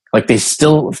epiphany. Like, they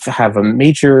still have a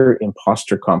major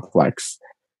imposter complex.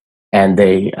 And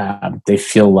they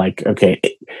feel like, okay,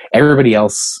 everybody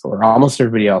else, or almost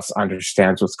everybody else,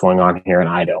 understands what's going on here, and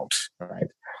I don't. Right?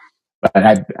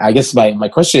 But I guess my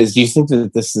question is: do you think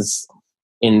that this is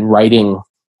in writing?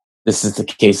 This is the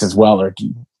case as well, or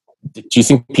do you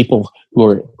think people who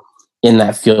are in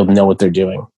that field know what they're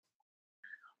doing?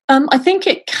 I think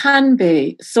it can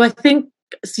be. So I think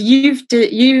you've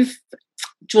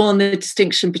drawn the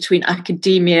distinction between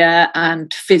academia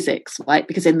and physics, right?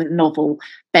 Because in the novel,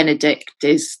 Benedict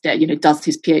does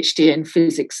his PhD in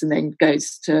physics and then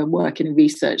goes to work in a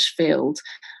research field,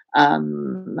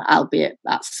 albeit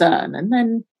at CERN, and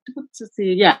then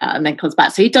and then comes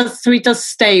back. So he does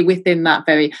stay within that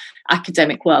very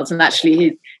academic world, and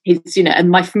actually he's and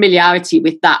my familiarity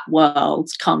with that world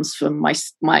comes from my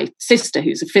sister,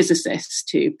 who's a physicist,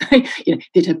 who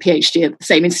did her PhD at the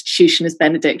same institution as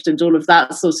Benedict and all of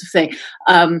that sort of thing.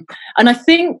 And I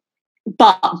think,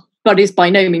 but is by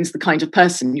no means the kind of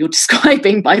person you're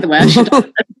describing, by the way. I should have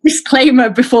a disclaimer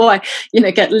before I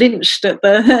get lynched at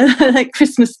the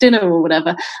Christmas dinner or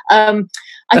whatever.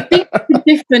 I think the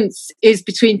difference is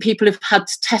between people who've had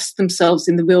to test themselves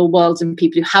in the real world and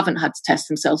people who haven't had to test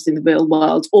themselves in the real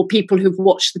world, or people who've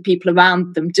watched the people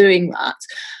around them doing that.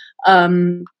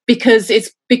 Because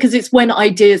it's when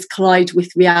ideas collide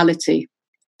with reality.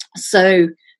 So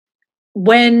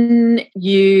when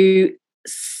you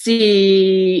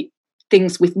see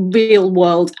things with real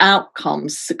world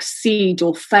outcomes succeed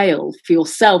or fail for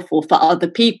yourself or for other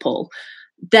people,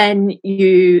 then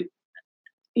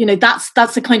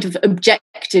that's a kind of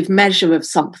objective measure of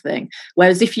something.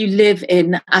 Whereas if you live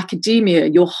in academia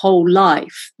your whole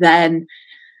life, then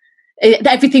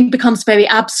everything becomes very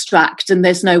abstract, and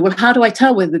there's no, well, how do I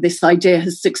tell whether this idea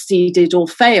has succeeded or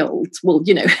failed? Well,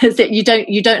 you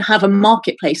don't have a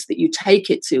marketplace that you take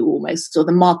it to, almost, or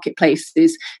the marketplace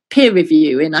is peer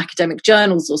review in academic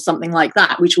journals or something like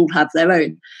that, which all have their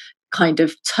own kind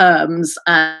of terms,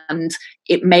 and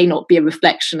it may not be a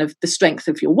reflection of the strength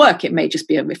of your work. It may just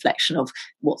be a reflection of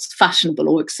what's fashionable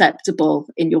or acceptable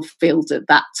in your field at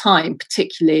that time,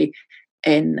 particularly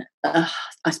in I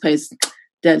suppose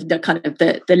the kind of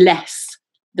the less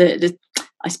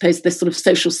I suppose the sort of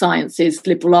social sciences,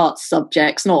 liberal arts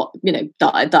subjects. Not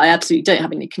that I absolutely don't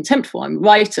have any contempt for. I'm a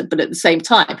writer, but at the same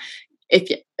time,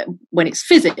 when it's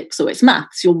physics or it's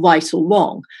maths, you're right or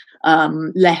wrong.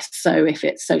 Less so if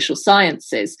it's social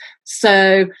sciences.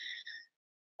 So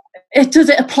does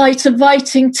it apply to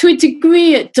writing? To a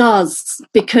degree it does,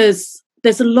 because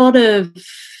there's a lot of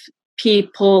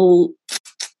people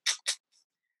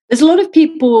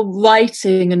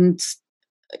writing and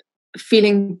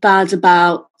feeling bad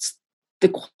about the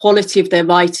quality of their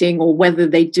writing, or whether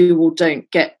they do or don't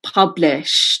get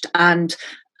published. And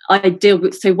I deal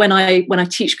with, so when I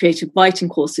teach creative writing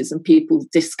courses and people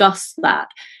discuss that,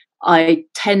 I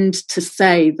tend to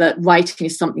say that writing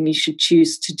is something you should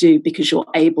choose to do because you're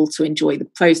able to enjoy the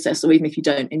process, or even if you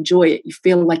don't enjoy it, you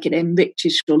feel like it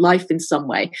enriches your life in some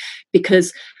way.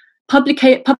 Because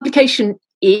publication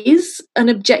is an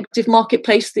objective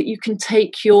marketplace that you can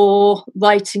take your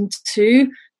writing to,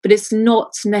 but it's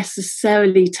not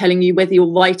necessarily telling you whether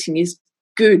your writing is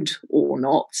good or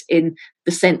not, in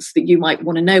the sense that you might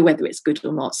want to know whether it's good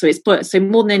or not. So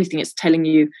more than anything, it's telling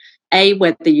you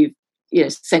whether you've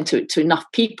sent it to enough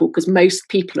people, because most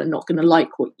people are not going to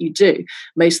like what you do.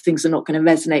 Most things are not going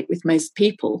to resonate with most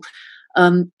people.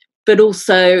 But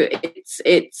also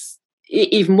it's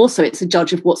even more so, it's a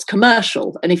judge of what's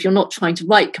commercial. And if you're not trying to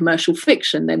write commercial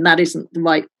fiction, then that isn't the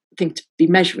right thing to be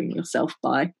measuring yourself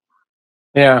by.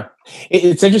 Yeah,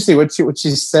 it's interesting what you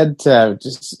said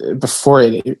just before.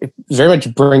 It very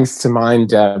much brings to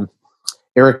mind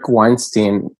Eric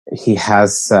Weinstein. He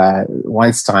has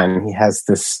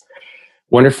this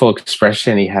wonderful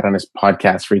expression he had on his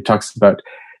podcast where he talks about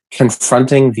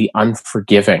confronting the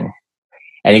unforgiving.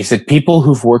 And he said people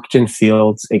who've worked in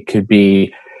fields, it could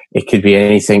be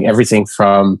everything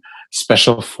from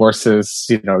special forces,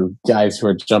 guys who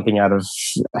are jumping out of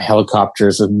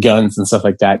helicopters with guns and stuff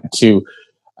like that, to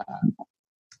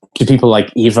people like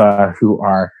Eva who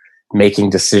are making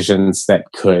decisions that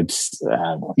could,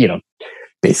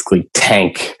 basically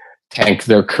tank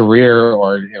their career,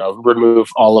 or remove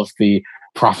all of the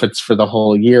profits for the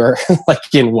whole year, like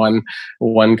in one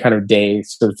kind of day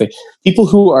sort of thing. People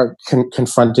who are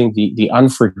confronting the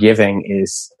unforgiving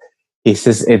he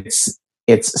says it's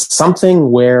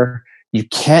something where you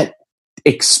can't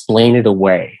explain it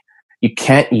away. You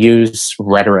can't use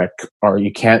rhetoric, or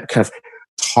you can't kind of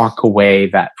talk away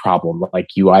that problem. Like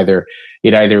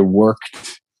it either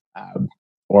worked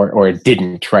or it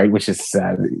didn't, right? Which is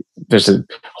there's a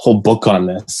whole book on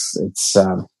this. It's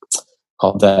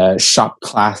called the Shop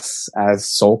Class as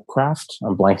Soulcraft.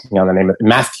 I'm blanking on the name of it.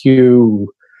 Matthew,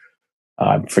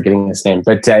 I'm forgetting his name,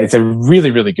 but it's a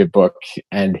really, really good book.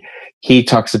 And he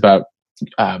talks about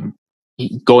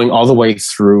going all the way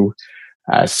through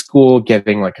school,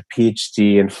 getting like a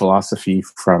PhD in philosophy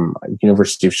from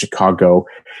University of Chicago.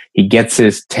 He gets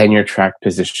his tenure track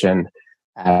position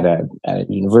at a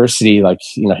university, like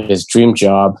his dream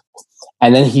job,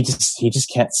 and then he just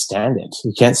can't stand it.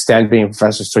 He can't stand being a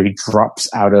professor, so he drops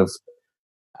out of.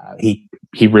 He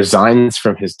resigns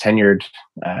from his tenured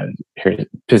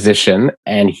position,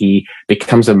 and he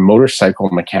becomes a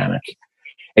motorcycle mechanic.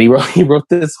 And he wrote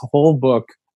this whole book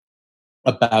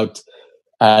about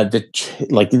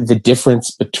the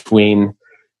difference between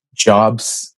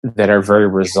jobs that are very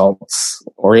results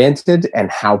oriented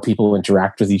and how people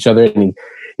interact with each other. And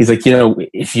he's like,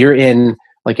 if you're in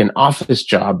like an office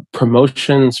job,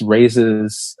 promotions,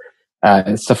 raises,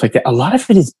 stuff like that, a lot of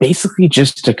it is basically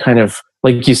just a kind of,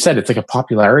 like you said, it's like a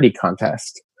popularity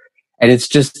contest. And it's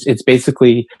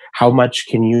basically how much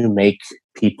can you make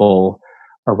people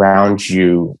around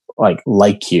you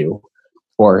like you,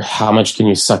 or how much can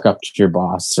you suck up to your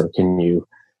boss, or can you,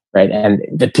 right? And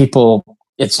the people,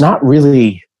 it's not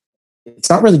really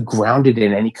grounded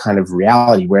in any kind of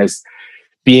reality. Whereas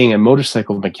being a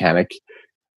motorcycle mechanic,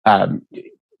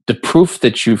 the proof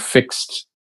that you fixed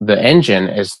the engine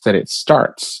is that it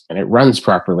starts and it runs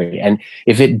properly. And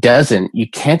if it doesn't, you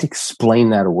can't explain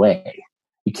that away.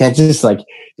 You can't just like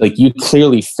you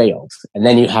clearly failed. And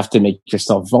then you have to make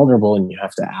yourself vulnerable and you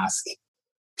have to ask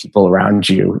people around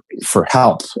you for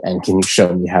help. And can you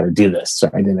show me how to do this?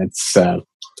 Right. And it's,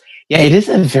 it is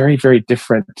a very, very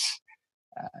different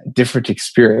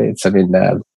experience. I mean,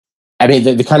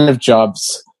 the kind of job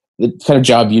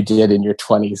you did in your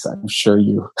 20s, I'm sure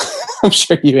you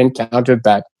encountered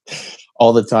that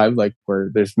all the time, like where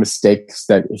there's mistakes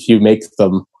that if you make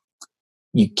them,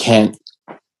 you can't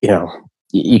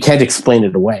explain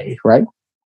it away, right?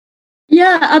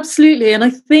 Yeah, absolutely. And I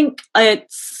think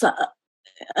it's,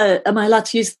 am I allowed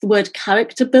to use the word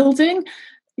character building?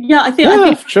 Yeah, I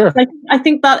think sure. I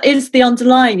think that is the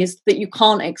underlying, is that you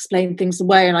can't explain things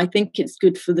away, and I think it's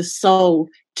good for the soul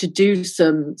to do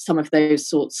some of those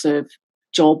sorts of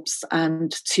jobs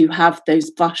and to have those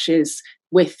brushes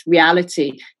with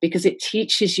reality, because it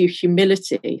teaches you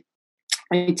humility.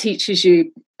 It teaches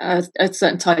you a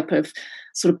certain type of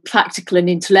sort of practical and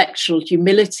intellectual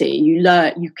humility. You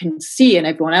learn, you can see, and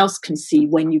everyone else can see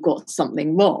when you got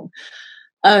something wrong.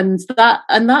 And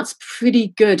that's pretty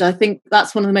good. I think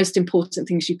that's one of the most important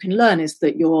things you can learn, is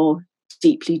that you're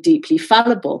deeply, deeply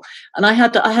fallible. And I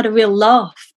had a real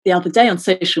laugh the other day on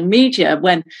social media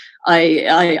when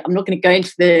I'm not going to go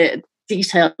into the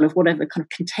detail of whatever kind of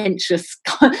contentious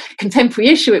contemporary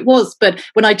issue it was, but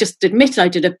when I just admitted, I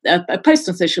did a post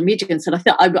on social media and said, I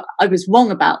thought I was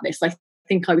wrong about this. I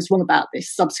think I was wrong about this.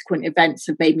 Subsequent events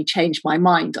have made me change my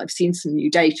mind. I've seen some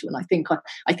new data, and I think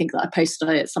that I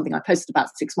posted something I posted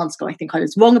about 6 months ago. I think I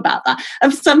was wrong about that.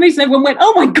 And for some reason, everyone went,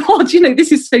 "Oh my God,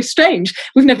 this is so strange.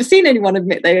 We've never seen anyone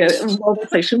admit they were on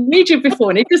social media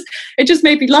before." And it just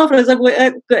made me laugh. I was like,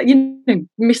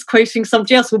 misquoting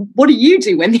somebody else. Well, what do you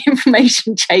do when the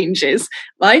information changes,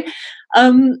 right?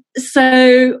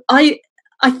 So I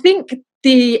think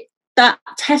that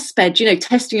test bed,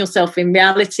 testing yourself in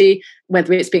reality,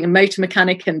 whether it's being a motor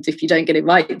mechanic and if you don't get it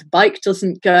right, the bike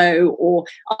doesn't go, or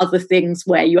other things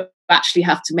where you actually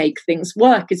have to make things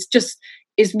work,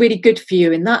 is really good for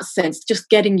you in that sense, just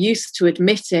getting used to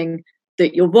admitting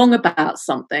that you're wrong about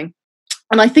something.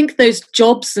 And I think those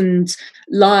jobs and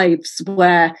lives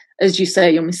where, as you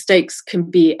say, your mistakes can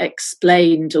be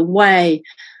explained away,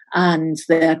 and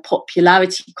their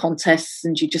popularity contests,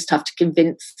 and you just have to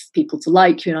convince people to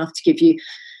like you enough to give you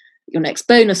your next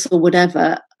bonus or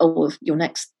whatever, or your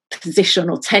next position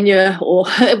or tenure or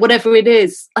whatever it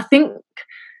is. I think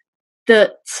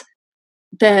that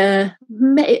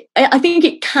I think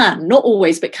it can, not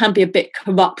always, but can be a bit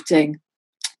corrupting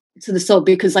to the soul,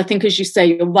 because I think, as you say,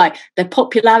 you're right, they're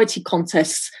popularity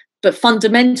contests, but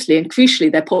fundamentally and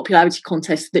crucially, they're popularity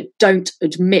contests that don't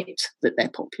admit that they're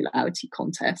popularity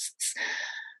contests.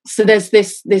 So there's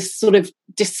this sort of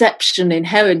deception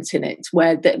inherent in it,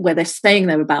 where they're saying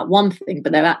they're about one thing,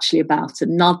 but they're actually about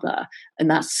another, and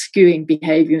that's skewing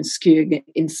behaviour and skewing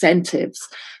incentives.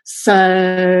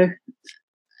 So,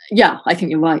 yeah, I think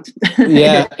you're right.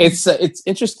 Yeah, it's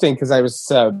interesting because I was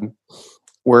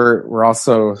we're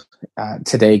also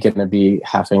today going to be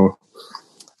having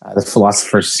the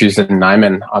philosopher Susan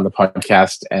Nyman on the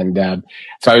podcast, and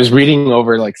so I was reading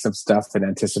over like some stuff in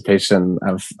anticipation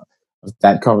of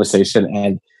that conversation,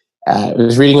 and I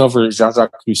was reading over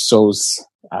Jean-Jacques Rousseau's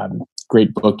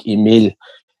great book Emile,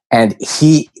 and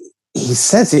he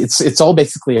says it's all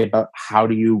basically about how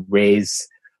do you raise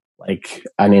like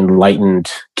an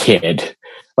enlightened kid,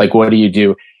 like what do you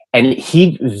do? And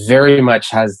he very much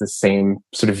has the same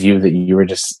sort of view that you were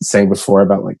just saying before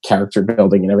about like character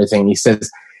building and everything. And he says,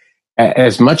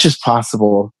 as much as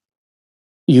possible,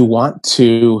 you want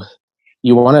to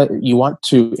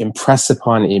impress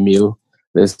upon Emile,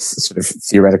 this sort of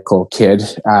theoretical kid,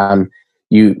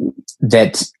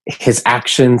 that his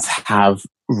actions have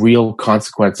real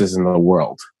consequences in the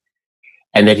world,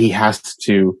 and that he has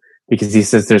to, because he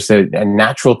says there's a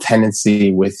natural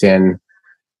tendency within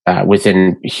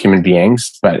human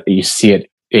beings, but you see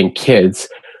it in kids,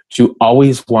 to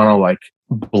always want to like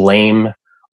blame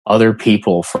other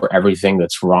people for everything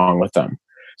that's wrong with them.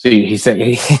 So he said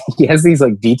he has these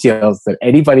like details that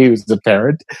anybody who's a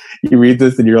parent, you read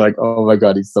this and you're like, oh my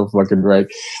God, he's so fucking right.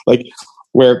 Like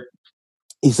where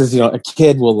he says, a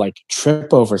kid will like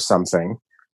trip over something,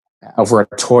 over a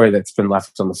toy that's been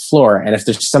left on the floor. And if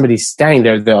there's somebody standing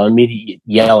there, they'll immediately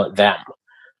yell at them,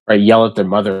 right? Yell at their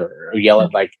mother, or yell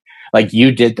at like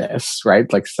you did this,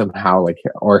 right? Like somehow like,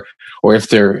 or if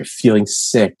they're feeling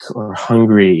sick or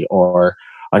hungry or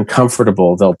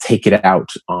uncomfortable, they'll take it out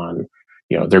on,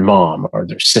 their mom or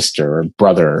their sister or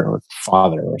brother or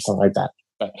father or something like that.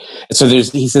 But so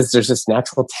he says there's this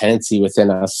natural tendency within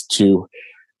us to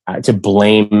to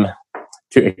blame,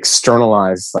 to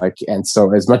externalize, like, and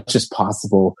so as much as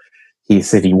possible, he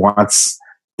said he wants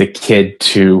the kid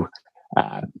to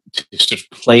sort of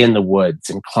play in the woods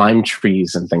and climb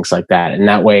trees and things like that. And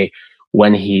that way,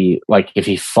 when he, like, if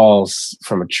he falls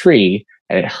from a tree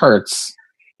and it hurts,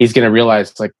 he's going to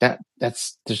realize, like,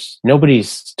 there's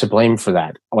nobody's to blame for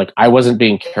that. Like, I wasn't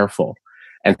being careful.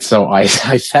 And so I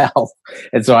fell.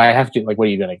 And so I have to, like, what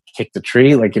are you going to kick the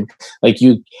tree? Like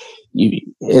you,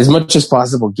 as much as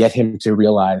possible, get him to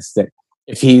realize that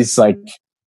if he's like,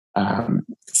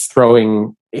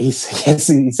 he said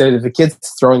if the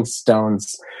kid's throwing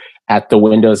stones at the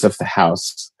windows of the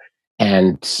house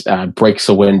and breaks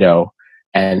a window,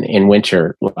 and in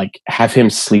winter, like, have him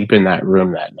sleep in that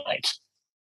room that night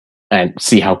and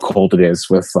see how cold it is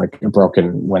with, like, a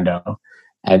broken window.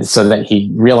 And so that he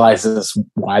realizes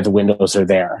why the windows are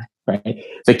there, right?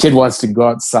 The kid wants to go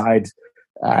outside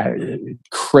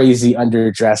crazy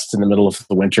underdressed in the middle of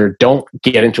the winter. Don't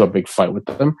get into a big fight with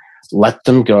them. Let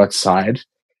them go outside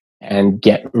and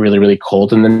get really, really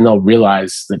cold. And then they'll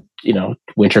realize that,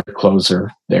 winter clothes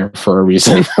are there for a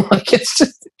reason. Like,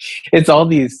 it's all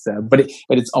these, but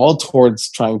it's all towards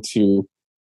trying to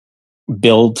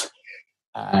build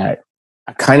a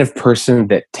kind of person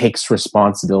that takes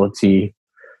responsibility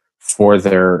for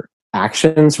their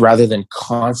actions rather than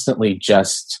constantly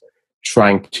just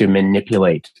trying to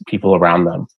manipulate people around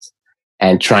them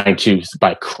and trying to,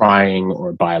 by crying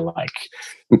or by, like,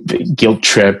 guilt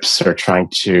trips, or trying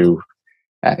to,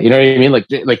 you know what I mean?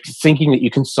 Like thinking that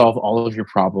you can solve all of your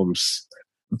problems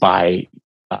by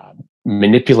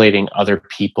manipulating other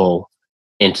people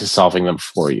into solving them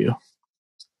for you.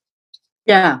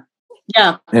 Yeah.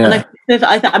 And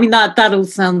I mean, that all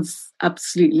sounds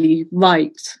absolutely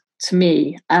right to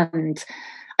me.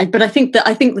 But I think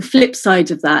the flip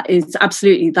side of that is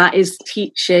absolutely, that is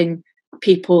teaching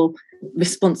people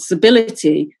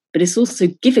responsibility, but it's also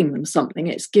giving them something.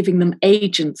 It's giving them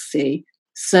agency.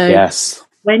 So yes,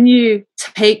 when you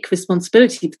take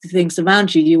responsibility for the things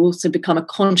around you, you also become a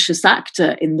conscious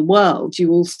actor in the world.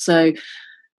 You also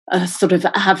sort of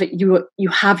have you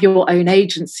have your own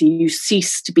agency. You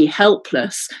cease to be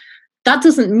helpless. That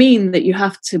doesn't mean that you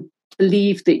have to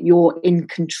believe that you're in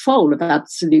control of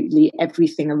absolutely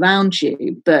everything around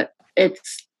you, but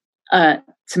it's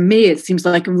to me, it seems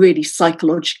like a really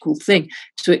psychological thing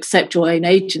to accept your own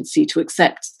agency, to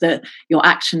accept that your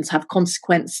actions have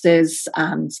consequences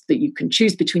and that you can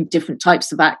choose between different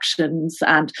types of actions,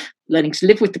 and learning to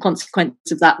live with the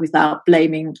consequences of that without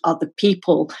blaming other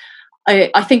people.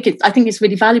 I think it's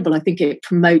really valuable. I think it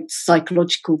promotes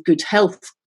psychological good health,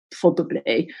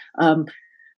 probably,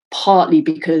 partly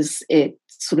because it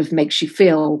sort of makes you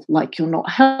feel like you're not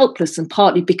helpless, and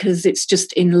partly because it's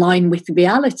just in line with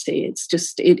reality. It's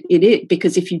just it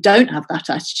because if you don't have that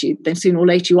attitude, then sooner or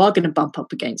later you are going to bump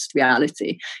up against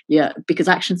reality. Yeah, because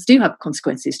actions do have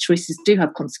consequences, choices do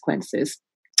have consequences.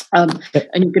 And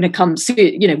you're going to come,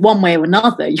 one way or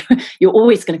another, you're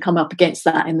always going to come up against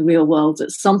that in the real world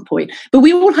at some point. But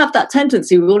we all have that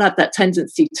tendency. We all have that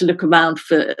tendency to look around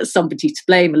for somebody to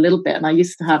blame a little bit. And I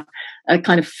used to have a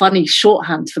kind of funny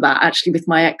shorthand for that, actually, with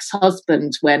my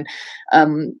ex-husband, when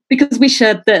because we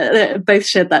both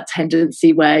shared that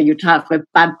tendency where you'd have a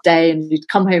bad day and you'd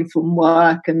come home from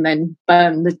work and then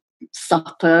burn the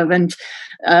supper and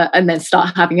then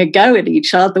start having a go at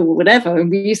each other or whatever. And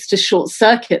we used to short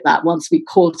circuit that once we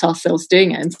caught ourselves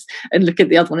doing it, and look at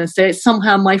the other one and say, it's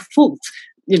somehow my fault,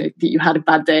 that you had a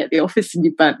bad day at the office and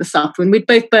you burnt the supper. And we'd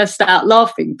both burst out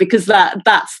laughing, because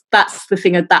that's the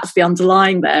thing, that's the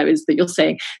underlying there, is that you're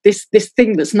saying this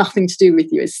thing that's nothing to do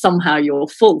with you is somehow your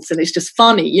fault. And it's just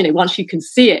funny, once you can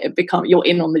see it, you're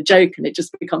in on the joke, and it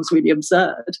just becomes really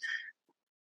absurd.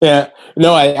 Yeah,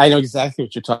 no, I know exactly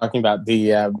what you're talking about.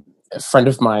 A friend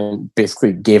of mine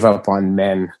basically gave up on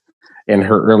men in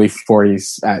her early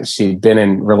 40s. She'd been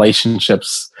in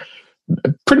relationships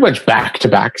pretty much back to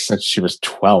back since she was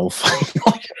 12.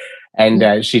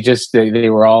 And she just, they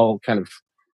were all kind of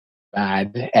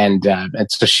bad. And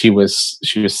so she was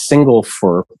single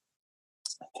for,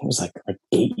 I think it was like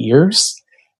 8 years.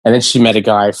 And then she met a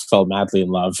guy, fell madly in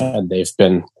love, and they've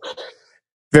been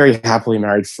very happily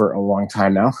married for a long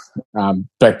time now.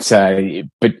 But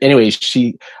anyway,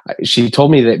 she told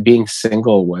me that being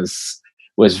single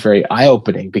was very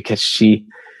eye-opening, because she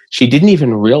didn't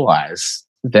even realize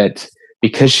that,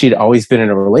 because she'd always been in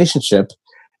a relationship,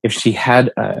 if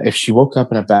she woke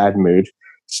up in a bad mood,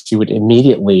 she would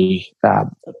immediately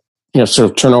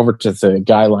sort of turn over to the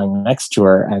guy lying next to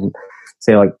her and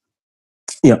say, like,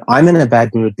 I'm in a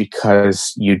bad mood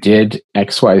because you did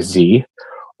XYZ,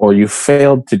 or you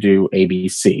failed to do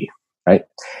ABC. right?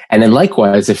 And then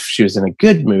likewise, if she was in a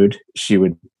good mood, she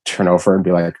would turn over and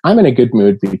be like, I'm in a good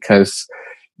mood because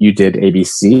you did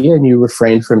ABC and you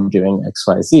refrained from doing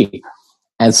XYZ.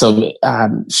 And so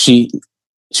she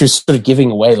was sort of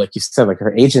giving away, like you said, like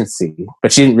her agency,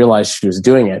 but she didn't realize she was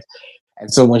doing it.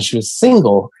 And so when she was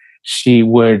single, she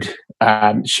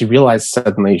realized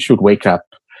suddenly she would wake up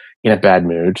in a bad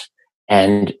mood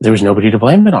and there was nobody to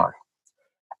blame it on.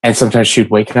 And sometimes she'd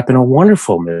wake up in a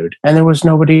wonderful mood and there was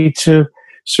nobody to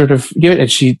sort of give it.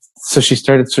 And she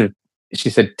started she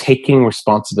said, taking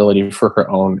responsibility for her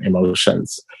own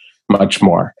emotions much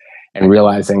more and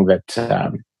realizing that,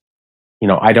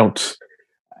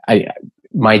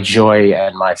 my joy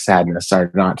and my sadness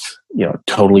are not,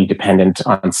 totally dependent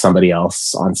on somebody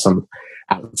else, on some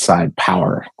outside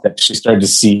power. That she started to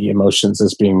see emotions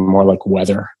as being more like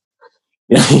weather.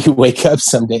 You wake up,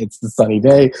 some day it's a sunny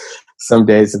day, some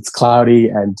days it's cloudy,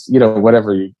 and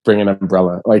whatever, you bring an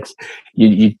umbrella. Like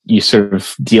you sort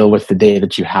of deal with the day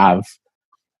that you have,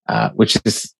 which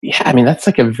is, that's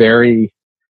like a very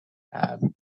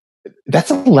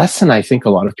that's a lesson I think a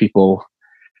lot of people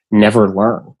never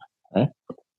learn. Right?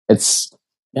 It's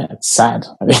sad.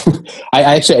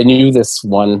 I knew this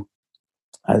one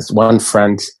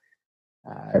friend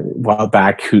a while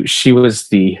back who she was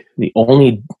the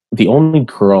only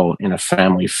girl in a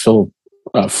family full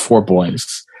of 4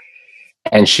 boys,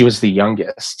 and she was the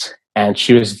youngest, and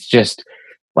she was just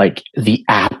like the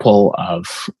apple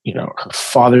of her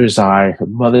father's eye, her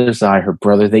mother's eye, her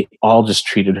brother. They all just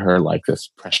treated her like this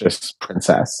precious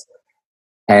princess.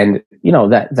 And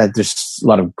that there's a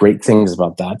lot of great things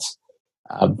about that,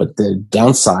 but the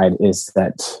downside is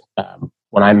that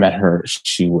when I met her,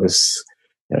 she was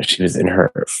in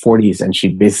her 40s, and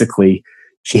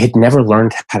she had never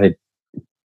learned how to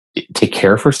take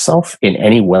care of herself in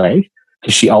any way,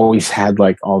 because she always had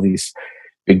like all these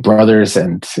big brothers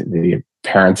and the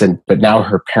parents, but now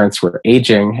her parents were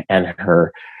aging, and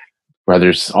her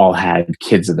brothers all had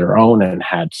kids of their own and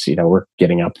had, were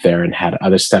getting up there and had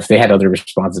other stuff. They had other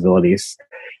responsibilities,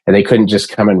 and they couldn't just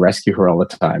come and rescue her all the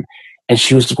time. And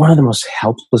she was one of the most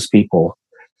helpless people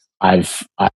I've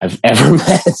ever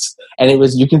met.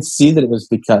 And you can see that it was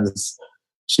because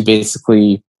she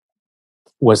basically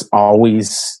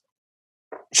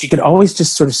she could always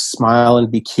just sort of smile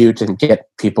and be cute and get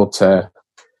people to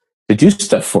do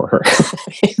stuff for her.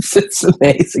 It's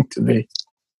amazing to me.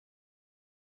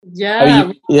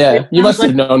 Yeah. You must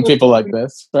have known people like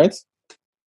this, right?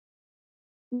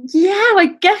 Yeah,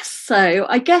 I guess so.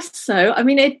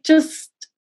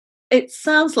 It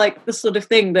sounds like the sort of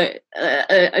thing that,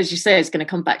 as you say, is going to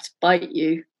come back to bite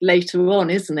you later on,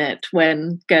 isn't it?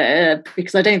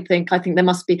 Because I think there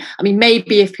must be,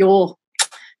 maybe if you're,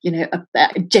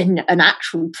 an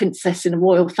actual princess in a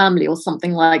royal family or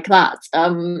something like that,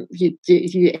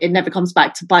 it never comes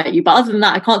back to bite you. But other than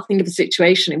that, I can't think of a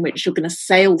situation in which you're going to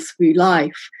sail through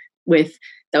life with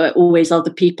there are always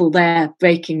other people there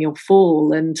breaking your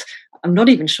fall. And I'm not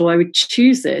even sure I would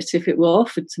choose it if it were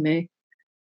offered to me.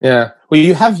 Yeah. Well,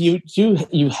 you have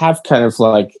kind of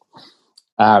like,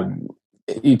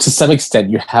 to some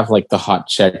extent, you have like the hot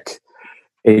chick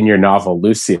in your novel,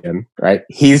 Lucian, right?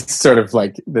 He's sort of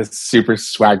like this super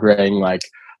swaggering, like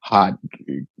hot,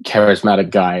 charismatic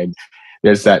guy. And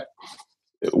there's that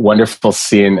wonderful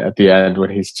scene at the end when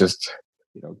he's just,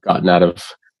 gotten out of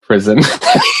prison.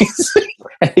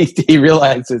 He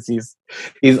realizes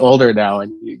he's older now,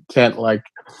 and you can't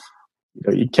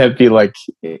be like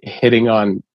hitting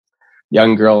on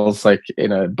young girls like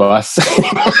in a bus.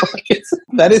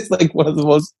 That is like one of the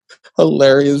most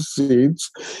hilarious scenes.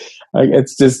 Like,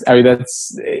 it's just,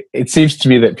 it seems to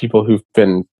me that people who've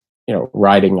been,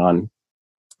 riding on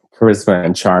charisma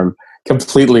and charm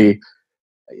completely,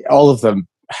 all of them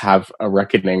have a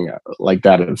reckoning like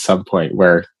that at some point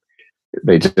where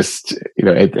they just,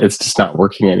 it's just not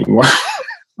working anymore.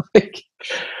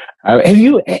 Have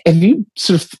you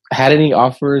sort of had any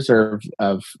offers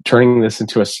of turning this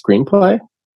into a screenplay?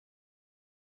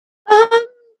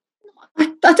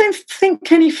 I don't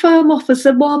think any firm offers.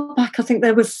 A while back, I think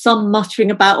there was some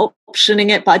muttering about optioning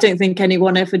it, but I don't think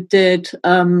anyone ever did.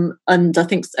 And I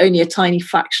think it's only a tiny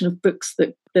fraction of books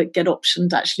that get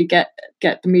optioned actually get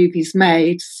the movies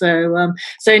made. So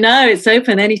no, it's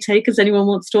open. Any takers, anyone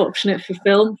wants to option it for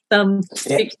film,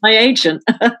 speak to my agent.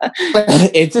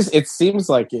 It seems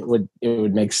like it would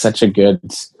make such a good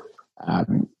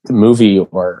movie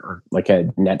or like a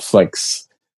Netflix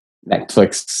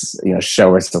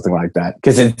show or something like that,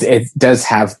 because it does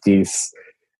have these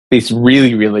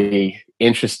really, really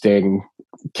interesting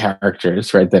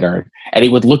characters, right? And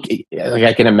it would look like,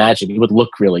 I can imagine it would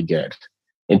look really good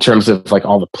in terms of like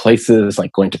all the places,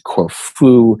 like going to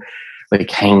Corfu, like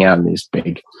hanging out in these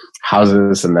big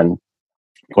houses and then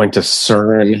going to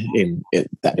CERN.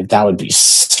 That would be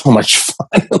so much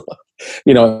fun.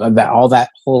 All that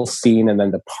whole scene, and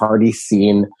then the party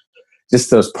scene. Just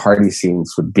those party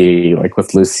scenes would be like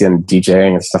with Lucian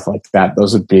DJing and stuff like that.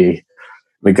 Those would be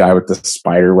the guy with the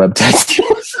spider web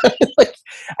tattoos. Like,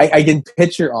 I can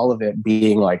picture all of it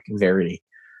being like very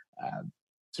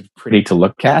sort of pretty to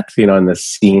look at, in the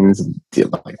scenes,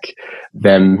 like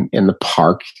them in the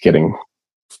park getting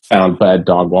found by a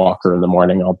dog walker in the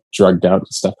morning, all drugged out and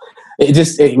stuff.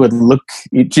 It would look,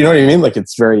 do you know what I mean? Like,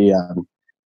 it's very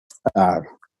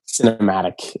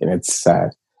cinematic in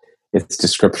its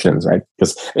descriptions, right?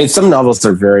 Because some novels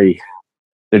are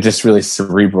they're just really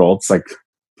cerebral. It's like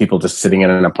people just sitting in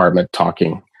an apartment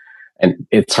talking, and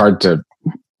it's hard to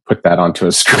put that onto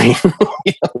a screen.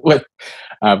 But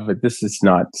this is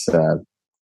not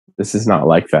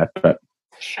like that. But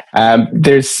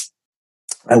there's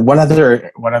one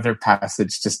other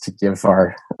passage, just to give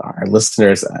our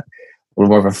listeners a little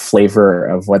more of a flavor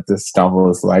of what this novel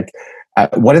is like.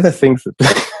 One of the things that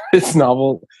this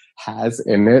novel has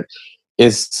in it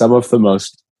is some of the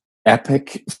most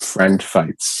epic friend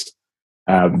fights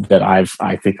that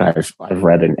I think I've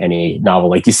read in any novel.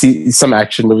 Like, you see some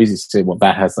action movies, you say, well,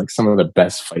 that has like some of the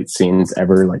best fight scenes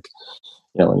ever. Like,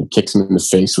 when he kicks him in the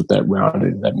face with that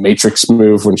that Matrix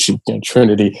move when she,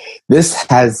 Trinity. This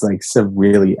has like some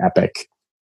really epic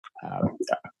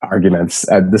arguments.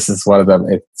 This is one of them.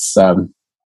 It's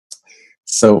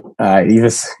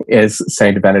Eva is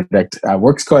saying to Benedict,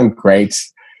 work's going great.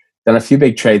 Done a few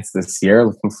big trades this year.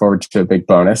 Looking forward to a big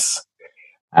bonus.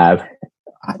 I've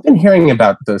been hearing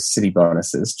about those city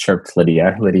bonuses, chirped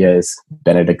Lydia. Lydia is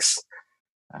Benedict's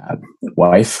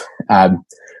wife.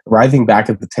 Arriving back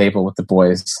at the table with the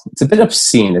boys. It's a bit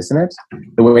obscene, isn't it?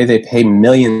 The way they pay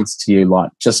millions to you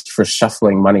lot just for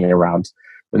shuffling money around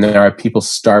when there are people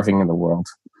starving in the world.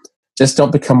 Just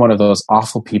don't become one of those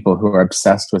awful people who are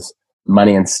obsessed with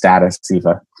money and status,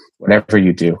 Eva, whatever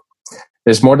you do.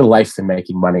 There's more to life than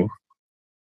making money.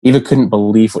 Eva couldn't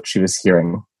believe what she was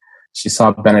hearing. She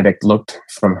saw Benedict look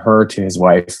from her to his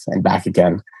wife and back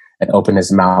again and open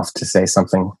his mouth to say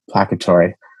something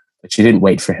placatory, but she didn't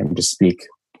wait for him to speak.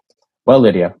 Well,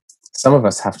 Lydia, some of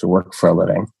us have to work for a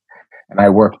living, and I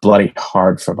work bloody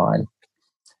hard for mine.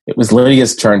 It was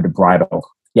Lydia's turn to bridle.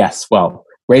 Yes, well,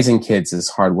 raising kids is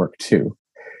hard work too.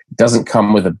 It doesn't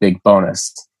come with a big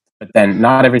bonus, but then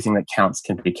not everything that counts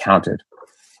can be counted.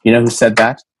 You know who said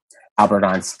that? Albert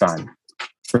Einstein.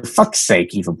 For fuck's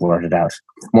sake, Eva blurted out,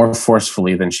 more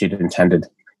forcefully than she'd intended,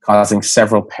 causing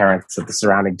several parents at the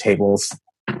surrounding tables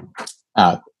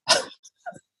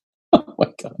oh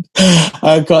my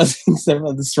God. Causing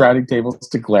several of the surrounding tables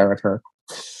to glare at her.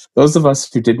 Those of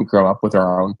us who didn't grow up with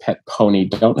our own pet pony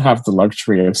don't have the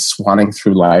luxury of swanning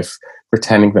through life,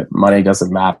 pretending that money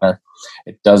doesn't matter.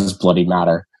 It does bloody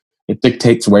matter. It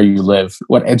dictates where you live,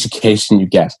 what education you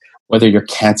get, whether your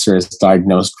cancer is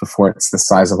diagnosed before it's the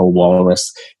size of a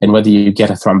walrus, and whether you get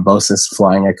a thrombosis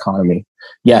flying economy.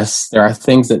 Yes, there are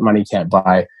things that money can't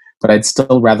buy, but I'd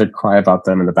still rather cry about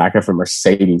them in the back of a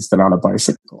Mercedes than on a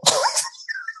bicycle.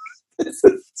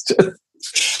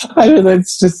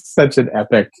 It's just such an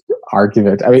epic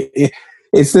argument. I mean,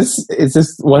 is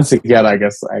this once again, I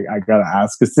guess I gotta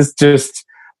ask, is this just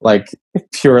like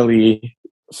purely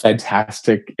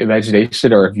fantastic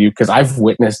imagination, or have you, because I've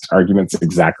witnessed arguments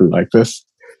exactly like this.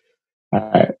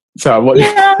 I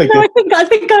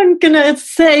think I'm gonna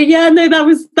say,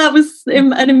 that was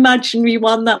an imaginary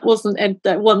one. That wasn't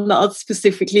one that I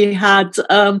specifically had,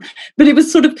 but it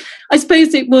was sort of, I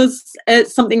suppose it was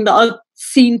something that I've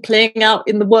seen playing out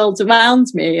in the world around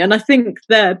me, and I think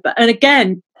and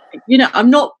again, I'm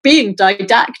not being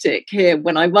didactic here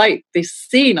when I write this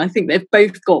scene. I think they've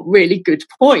both got really good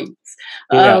points.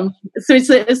 Yeah. So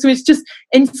it's just,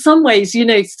 in some ways,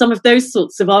 some of those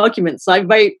sorts of arguments, I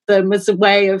wrote them as a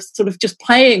way of sort of just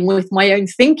playing with my own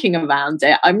thinking around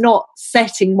it. I'm not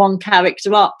setting one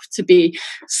character up to be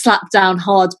slapped down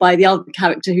hard by the other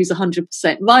character who's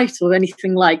 100% right or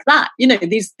anything like that.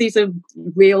 These are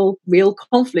real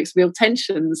conflicts, real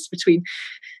tensions between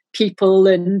people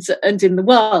and in the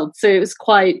world. So it was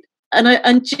quite, and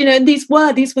these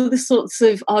were the sorts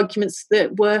of arguments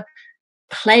that were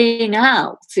playing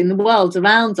out in the world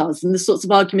around us, and the sorts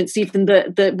of arguments even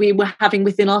that we were having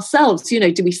within ourselves. Do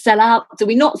we sell out? Do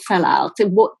we not sell out?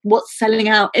 And what's selling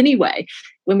out anyway,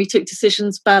 when we took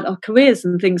decisions about our careers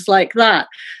and things like that?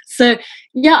 So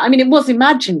yeah, I mean, it was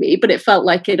imaginary, but it felt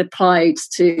like it applied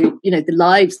to the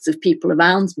lives of people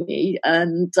around me,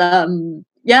 and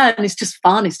yeah, and it's just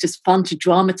fun. It's just fun to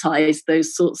dramatize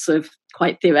those sorts of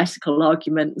quite theoretical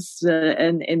arguments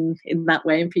in that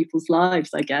way in people's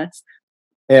lives, I guess.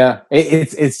 Yeah,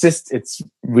 it's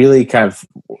really kind of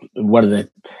one of the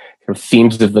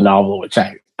themes of the novel, which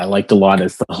I liked a lot,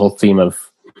 is the whole theme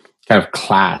of kind of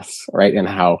class, right? And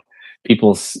how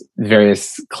people's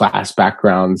various class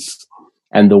backgrounds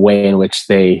and the way in which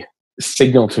they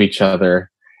signal to each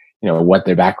other, what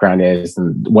their background is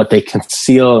and what they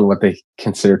conceal and what they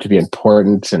consider to be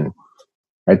important. And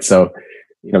right. So,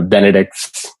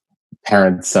 Benedict's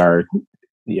parents are,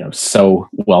 so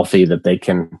wealthy that they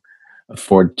can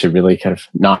afford to really kind of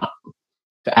not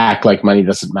to act like money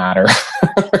doesn't matter.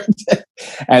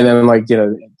 And then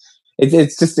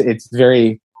it's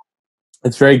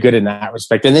very good in that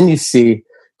respect. And then you see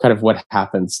kind of what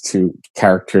happens to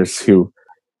characters who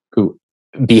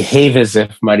behave as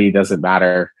if money doesn't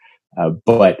matter,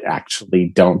 but actually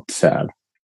don't,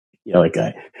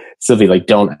 Sylvie,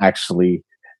 don't actually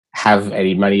have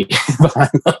any money behind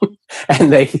them.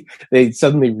 And they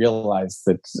suddenly realize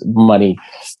that money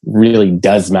really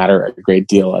does matter a great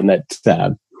deal, and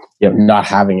that, not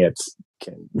having it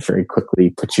can very quickly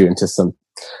put you into some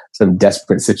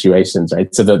desperate situations,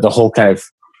 right? So the whole kind of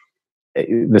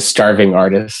the starving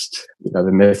artist, the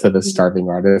myth of the starving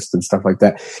artist and stuff like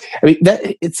that. I mean,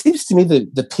 it seems to me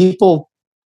that the people,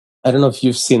 I don't know if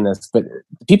you've seen this, but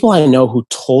the people I know who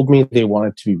told me they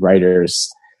wanted to be writers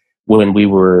when we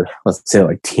were, let's say,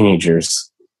 like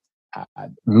teenagers,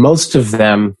 most of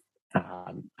them,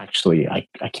 actually, I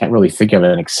can't really think of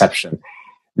an exception.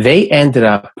 They ended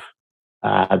up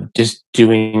just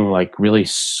doing like really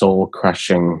soul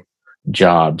crushing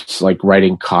jobs, like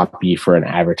writing copy for an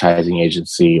advertising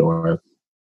agency, or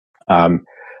I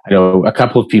know a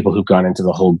couple of people who've gone into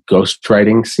the whole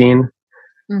ghostwriting scene,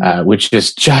 which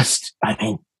is just, I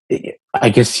mean, I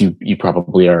guess you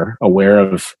probably are aware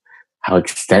of how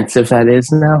extensive that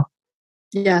is now.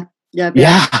 Yeah.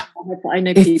 I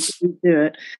know people who do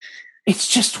it. It's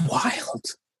just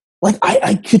wild. Like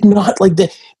I could not, like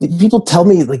the people tell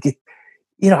me, like,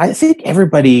 I think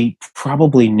everybody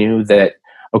probably knew that,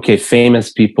 okay,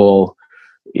 famous people,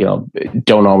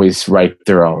 don't always write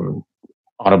their own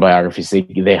autobiographies.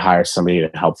 They hire somebody to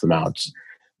help them out.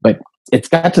 But it's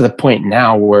got to the point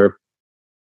now where a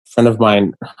friend of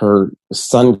mine, her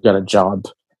son got a job,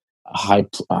 a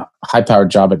high powered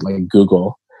job at like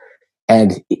Google,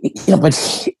 and but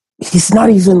he's not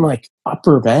even like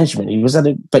upper management.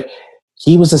 But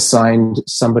he was assigned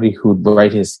somebody who'd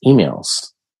write his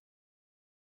emails.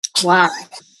 Wow.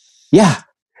 Yeah,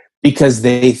 because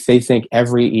they think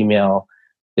every email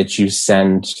that you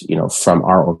send, from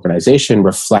our organization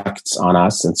reflects on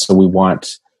us, and so we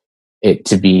want it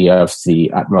to be of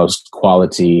the utmost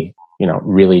quality,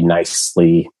 really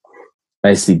nicely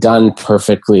done,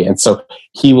 perfectly. And so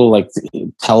he will like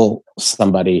tell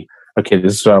somebody, okay,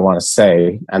 this is what I want to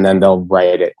say, and then they'll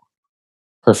write it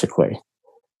perfectly.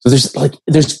 So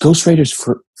there's ghostwriters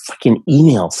for fucking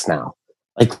emails now.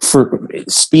 Like for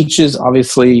speeches,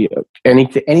 obviously,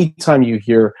 anytime you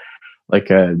hear like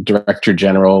a director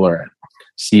general or a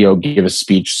CEO give a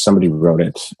speech, somebody wrote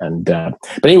it. And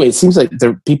but anyway, it seems like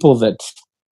the people that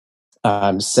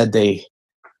said they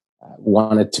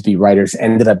wanted to be writers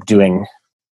ended up doing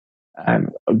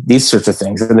these sorts of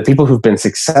things. And the people who've been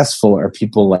successful are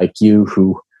people like you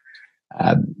who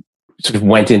sort of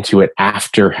went into it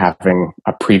after having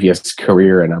a previous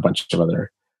career and a bunch of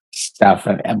other stuff.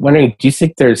 And I'm wondering, do you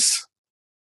think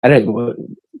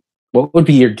what would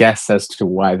be your guess as to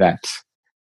why that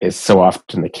is so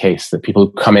often the case, that people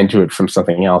who come into it from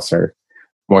something else are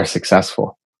more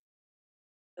successful?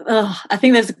 I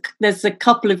think there's a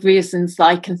couple of reasons that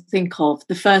I can think of.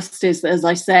 The first is, as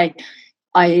I say,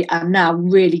 I am now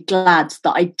really glad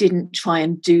that I didn't try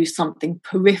and do something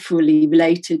peripherally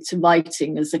related to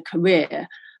writing as a career,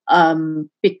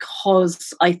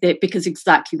 because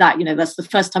exactly that, that's the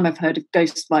first time I've heard of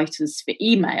ghostwriters for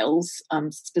emails,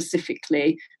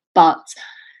 specifically. But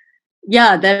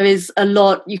yeah, there is a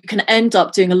lot. You can end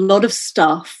up doing a lot of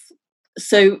stuff.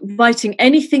 So writing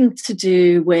anything to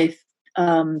do with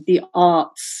the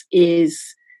arts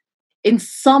is, in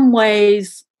some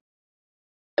ways,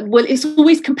 well, it's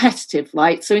always competitive,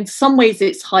 right? So in some ways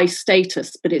it's high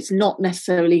status, but it's not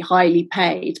necessarily highly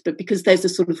paid. But because there's a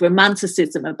sort of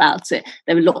romanticism about it,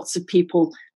 there are lots of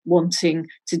people wanting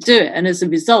to do it. And as a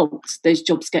result, those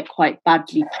jobs get quite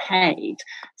badly paid.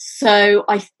 So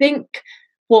I think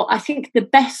the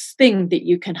best thing that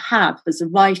you can have as a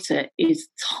writer is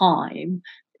time.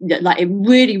 like it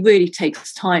really, really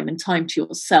takes time and time to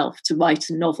yourself to write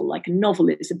a novel. Like a novel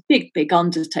is a big, big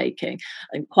undertaking,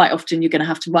 and quite often you're going to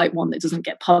have to write one that doesn't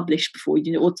get published before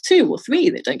you know, or 2 or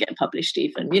 3 that don't get published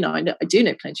even. You know, I do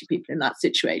know plenty of people in that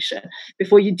situation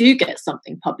before you do get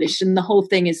something published, and the whole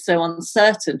thing is so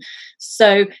uncertain.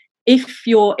 So if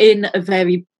you're in a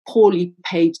very poorly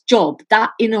paid job,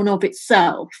 that in and of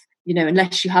itself, you know,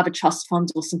 unless you have a trust fund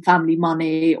or some family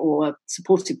money or a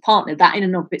supportive partner, that in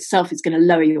and of itself is going to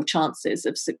lower your chances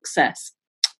of success.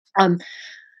 And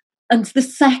the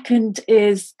second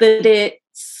is that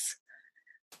it's,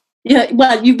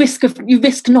 well, you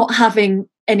risk not having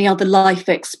any other life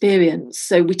experience.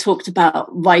 So we talked about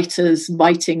writers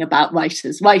writing about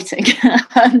writers writing,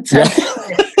 and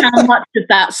how much of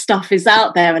that stuff is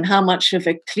out there, and how much of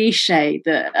a cliche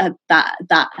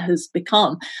that has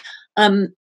become.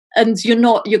 And you're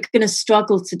going to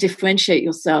struggle to differentiate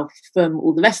yourself from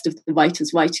all the rest of the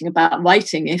writers writing about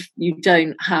writing if you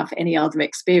don't have any other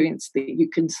experience that you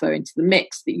can throw into the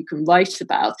mix that you can write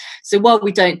about. So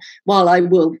while I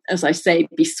will, as I say,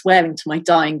 be swearing to my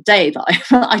dying day that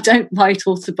I don't write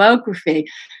autobiography,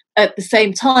 at the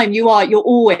same time, you're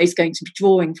always going to be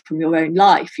drawing from your own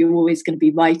life. You're always going to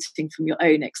be writing from your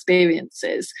own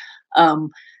experiences.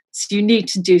 So you need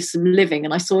to do some living.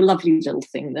 And I saw a lovely little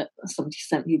thing that somebody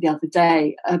sent me the other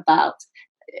day about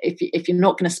if you're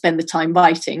not going to spend the time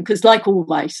writing, because like all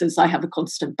writers, I have a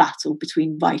constant battle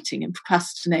between writing and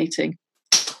procrastinating.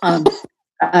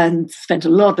 And spend a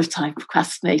lot of time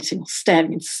procrastinating or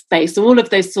staring into space, or all of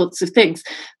those sorts of things.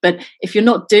 But if you're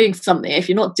not doing something, if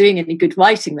you're not doing any good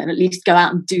writing, then at least go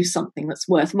out and do something that's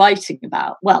worth writing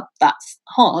about. Well, that's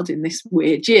hard in this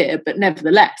weird year, but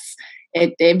nevertheless,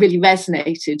 it really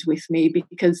resonated with me,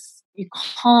 because you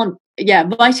can't,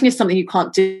 writing is something you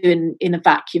can't do in a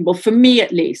vacuum. Well, for me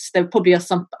at least, there probably are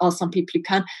some people who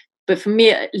can, but for me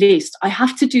at least, I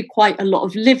have to do quite a lot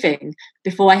of living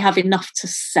before I have enough to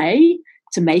say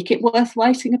to make it worth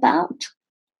writing about.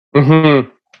 Mm-hmm.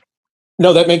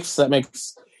 No, that makes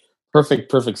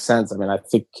perfect sense. I mean, I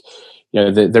think, you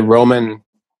know, the Roman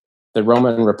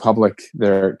Republic,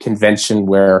 their convention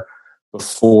where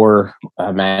before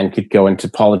a man could go into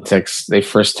politics, they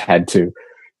first had to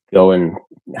go and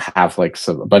have like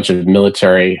a bunch of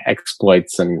military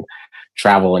exploits and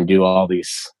travel and do all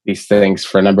these things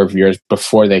for a number of years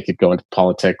before they could go into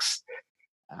politics.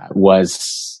 It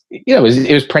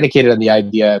was predicated on the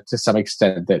idea to some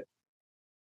extent that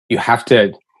you have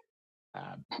to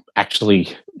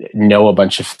actually know a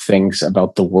bunch of things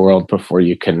about the world before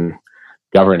you can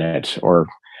govern it, or,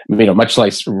 you know, much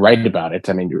less write about it.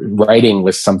 I mean, writing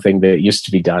was something that used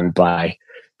to be done by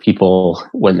people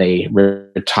when they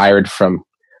retired from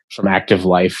active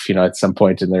life, you know, at some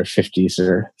point in their 50s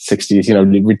or 60s, you know,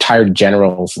 retired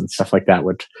generals and stuff like that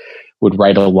would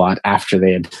write a lot after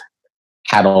they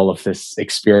had all of this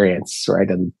experience, right?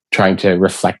 And trying to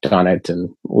reflect on it and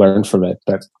learn from it.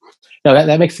 But no,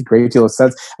 that makes a great deal of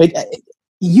sense. I mean,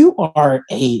 you are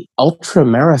a ultra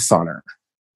marathoner.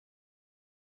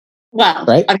 Well,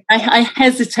 right? I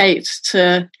hesitate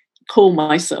to call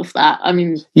myself that. I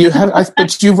mean, but you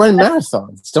run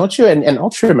marathons, don't you? And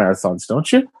ultra marathons,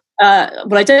 don't you?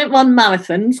 Well, I don't run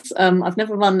marathons. I've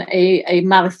never run a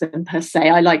marathon per se.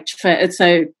 I like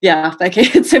so yeah.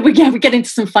 Okay, so we get into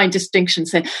some fine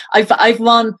distinctions here. I've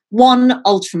run 1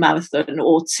 ultra marathon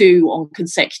or 2 on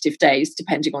consecutive days,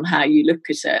 depending on how you look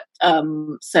at it.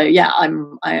 So yeah,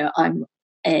 I'm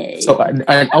a. So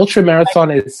an ultra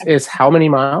marathon is how many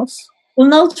miles? Well,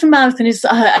 an ultra marathon is,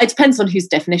 it depends on whose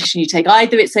definition you take.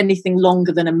 Either it's anything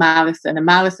longer than a marathon. A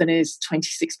marathon is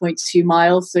 26.2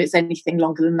 miles, so it's anything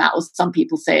longer than that. Or some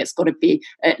people say it's got to be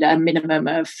a minimum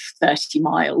of 30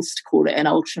 miles to call it an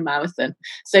ultra marathon.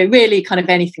 So really kind of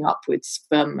anything upwards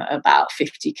from about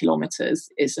 50 kilometers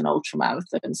is an ultra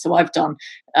marathon. So I've done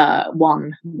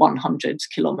one 100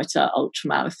 kilometer ultra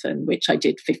marathon, which I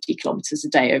did 50 kilometers a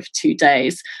day over 2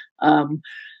 days.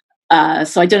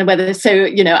 So I don't know whether,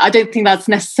 I don't think that's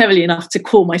necessarily enough to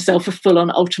call myself a full-on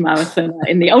ultramarathon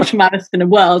in the ultramarathon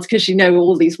world, because,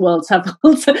 all these worlds have,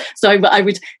 so I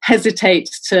would hesitate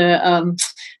to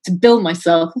bill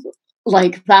myself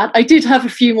like that. I did have a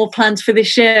few more plans for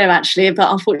this year, actually,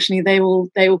 but unfortunately they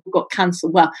all got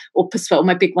cancelled, or postponed.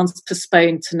 My big one's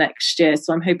postponed to next year.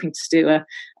 So I'm hoping to do a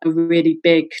really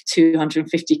big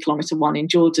 250 kilometer one in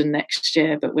Jordan next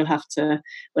year, but we'll have to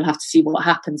see what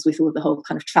happens with all the whole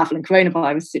kind of travel and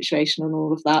coronavirus situation and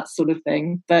all of that sort of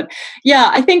thing. But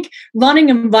yeah, I think running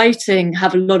and writing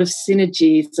have a lot of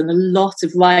synergies, and a lot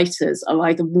of writers are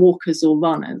either walkers or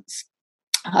runners.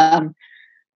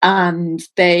 And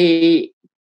they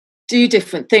do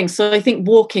different things. So I think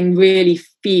walking really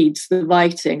feeds the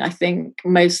writing. I think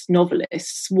most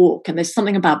novelists walk, and there's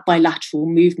something about bilateral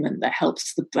movement that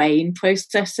helps the brain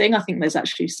processing. I think there's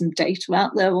actually some data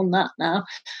out there on that now.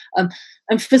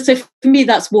 So for me,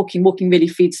 that's walking. Walking really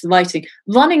feeds the writing.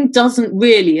 Running doesn't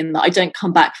really, in that I don't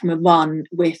come back from a run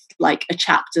with like a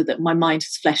chapter that my mind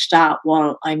has fleshed out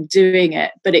while I'm doing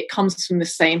it, but it comes from the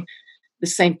same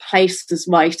place as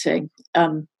writing.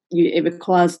 It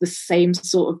requires the same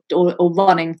sort of, or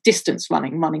running,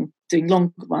 doing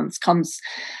longer runs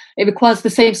it requires the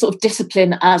same sort of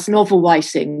discipline as novel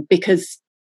writing, because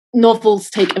novels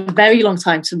take a very long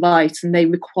time to write and they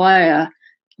require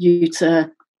you to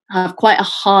have quite a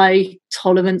high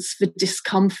tolerance for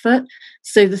discomfort.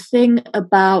 So the thing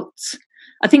about,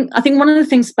 I think one of the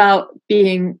things about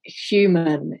being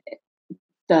human,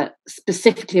 that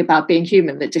specifically about being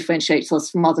human, that differentiates us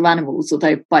from other animals,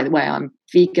 although, by the way, I'm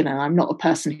vegan and I'm not a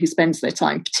person who spends their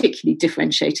time particularly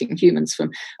differentiating humans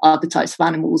from other types of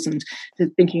animals and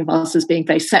thinking of us as being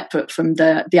very separate from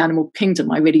the animal kingdom.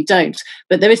 I really don't.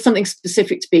 But there is something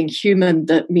specific to being human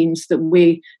that means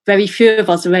that very few of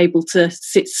us are able to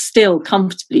sit still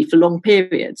comfortably for long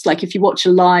periods. Like if you watch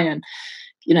a lion,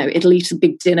 it'll eat a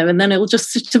big dinner and then it'll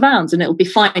just sit around and it'll be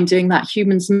fine doing that.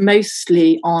 Humans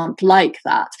mostly aren't like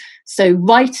that. So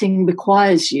writing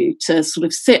requires you to sort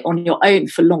of sit on your own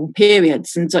for long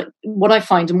periods. And what I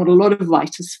find, and what a lot of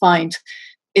writers find,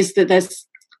 is that there's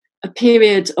a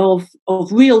period of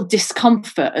real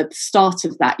discomfort at the start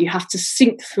of that. You have to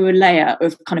sink through a layer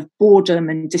of kind of boredom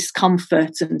and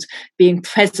discomfort and being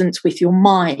present with your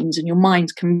mind, and your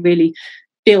mind can really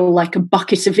feel like a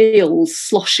bucket of eels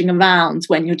sloshing around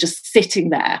when you're just sitting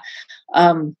there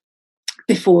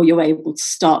before you're able to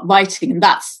start writing. And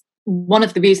that's one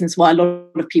of the reasons why a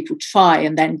lot of people try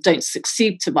and then don't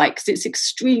succeed to write, because it's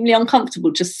extremely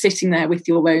uncomfortable just sitting there with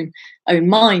your own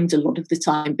mind a lot of the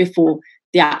time before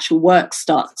the actual work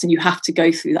starts, and you have to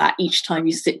go through that each time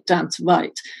you sit down to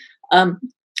write.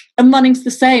 And running's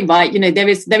the same, right? There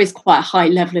is quite a high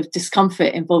level of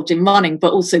discomfort involved in running,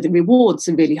 but also the rewards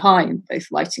are really high in both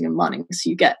writing and running. So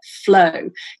you get flow,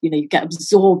 you get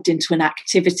absorbed into an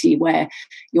activity where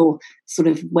you're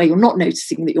not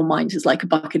noticing that your mind is like a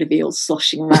bucket of eels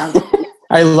sloshing around.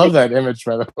 I love that image,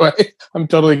 by the way. I'm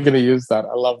totally going to use that.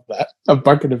 I love that. A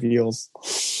bucket of eels.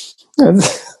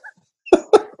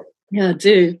 Yeah, I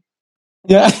do.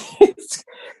 Yeah.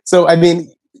 So, I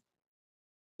mean,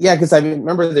 yeah, because I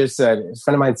remember there's a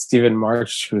friend of mine, Stephen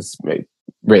Marsh, who's he's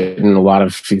written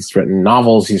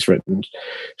novels, he's written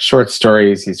short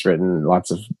stories, he's written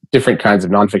lots of different kinds of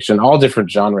nonfiction, all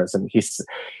different genres. And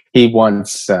he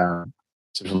once sort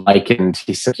of likened,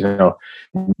 he said,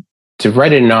 to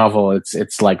write a novel,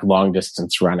 it's like long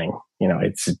distance running.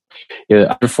 It's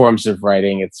other forms of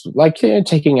writing. It's like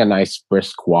taking a nice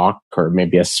brisk walk or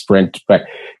maybe a sprint. But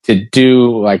to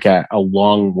do like a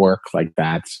long work like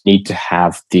that, you need to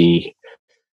have the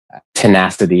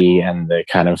tenacity and the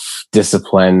kind of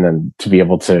discipline and to be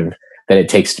able to that it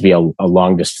takes to be a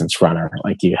long distance runner.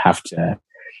 Like you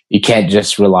can't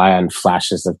just rely on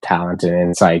flashes of talent and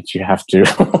insight. You have to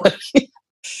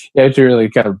really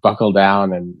kind of buckle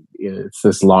down, and it's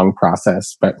this long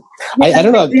process. But I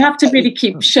don't know. You have to really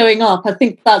keep showing up. I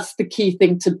think that's the key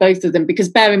thing to both of them, because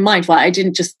bear in mind, right, I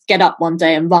didn't just get up one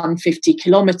day and run 50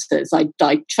 kilometers.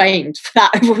 I trained for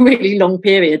that over a really long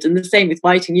period. And the same with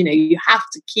writing, you have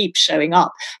to keep showing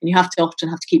up, and you often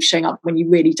have to keep showing up when you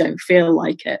really don't feel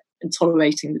like it, and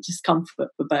tolerating the discomfort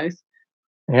for both.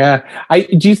 Yeah.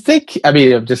 Do you think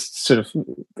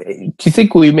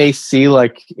we may see,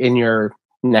 like, in your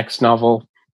next novel,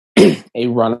 a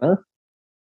runner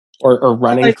or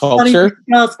running culture?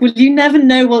 Well, you never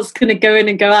know what's going to go in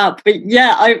and go out. But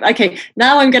yeah, okay.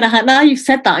 Now now you've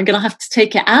said that, I'm going to have to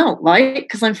take it out, right?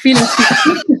 Because I'm feeling too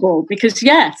comfortable. Because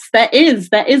yes, there is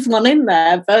one in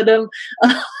there, but but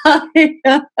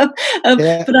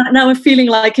now I'm feeling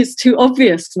like it's too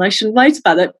obvious and I shouldn't write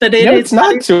about it. But it's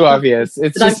not too obvious.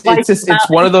 It's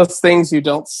one of those things you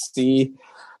don't see.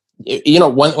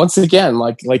 Once again,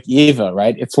 like Eva,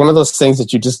 right? It's one of those things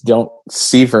that you just don't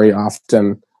see very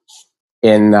often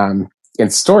in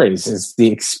stories, is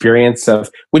the experience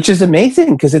of, which is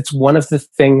amazing because it's one of the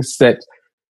things that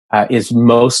is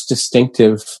most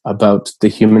distinctive about the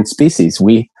human species.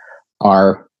 We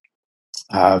are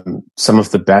some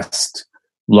of the best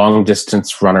long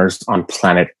distance runners on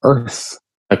planet Earth.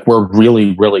 Like, we're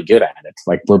really, really good at it.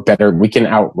 Like, we're better. We can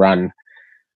outrun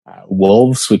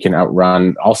wolves. We can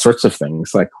outrun all sorts of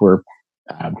things. Like, we're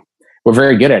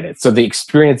very good at it. So the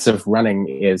experience of running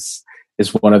is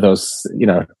one of those,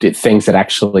 things that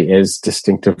actually is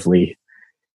distinctively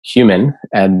human.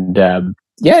 And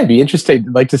yeah, it'd be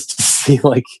interesting, like, just to see,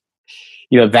 like,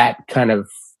 that kind of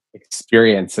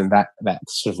experience and that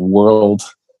sort of world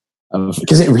of,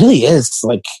 because it really is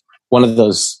like one of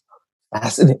those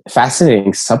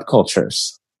fascinating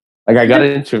subcultures. Like, I got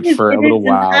into it for a little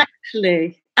while.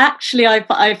 Actually,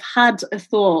 I've had a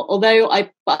thought. Although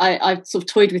I've sort of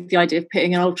toyed with the idea of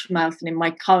putting an ultramarathon in my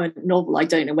current novel. I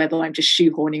don't know whether I'm just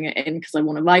shoehorning it in because I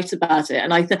want to write about it.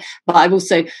 And but I've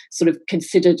also sort of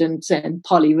considered and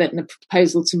partly written a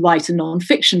proposal to write a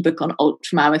non-fiction book on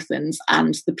ultramarathons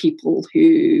and the people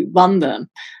who run them.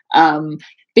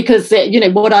 Because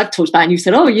what I've talked about, and you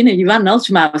said, oh, you ran an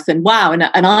ultramarathon, wow,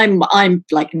 and I'm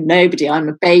like nobody, I'm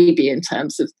a baby in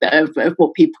terms of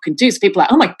what people can do. So people are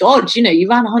like, oh my god, you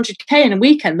ran 100k in a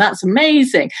weekend, that's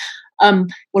amazing.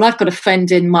 Well, I've got a friend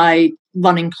in my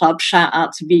running club, shout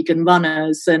out to vegan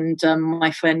runners, and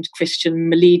my friend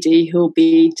Christian Malidi, who'll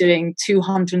be doing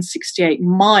 268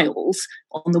 miles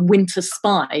on the Winter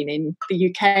Spine in the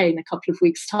UK in a couple of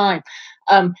weeks' time.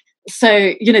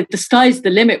 So, the sky's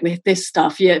the limit with this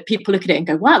stuff. Yeah, people look at it and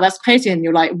go, wow, that's crazy. And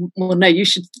you're like, well, no, you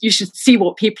should see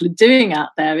what people are doing out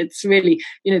there. It's really,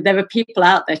 there are people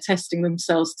out there testing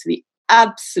themselves to the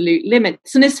absolute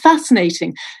limits. And it's fascinating.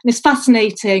 And it's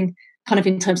fascinating kind of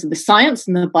in terms of the science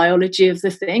and the biology of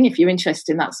the thing, if you're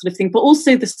interested in that sort of thing, but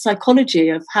also the psychology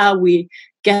of how we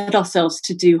get ourselves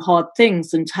to do hard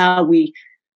things and how we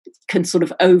can sort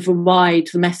of override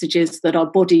the messages that our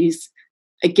bodies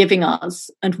are giving us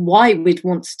and why we'd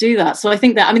want to do that. So I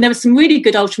think that, there are some really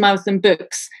good ultramarathon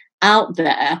books out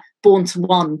there, Born to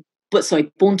Run.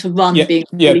 Being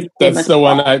really that's the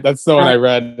one I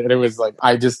read, and it was like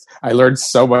I learned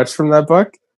so much from that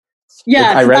book.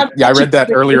 I read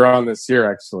that earlier on this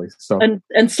year, actually. So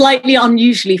and slightly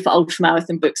unusually for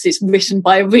ultramarathon books, it's written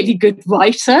by a really good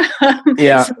writer.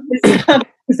 Yeah.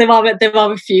 There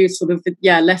are a few sort of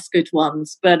less good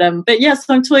ones, but yes,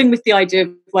 I'm toying with the idea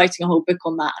of writing a whole book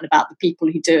on that and about the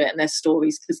people who do it and their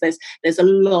stories, because there's a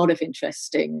lot of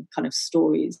interesting kind of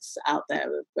stories out there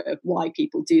of why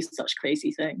people do such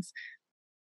crazy things.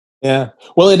 Yeah,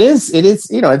 well, it is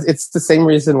it's the same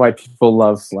reason why people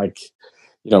love, like,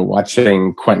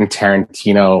 watching Quentin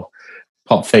Tarantino,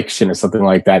 Pulp Fiction, or something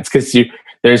like that. It's because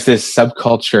there's this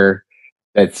subculture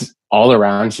that's all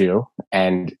around you,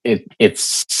 and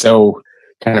it's so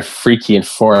kind of freaky and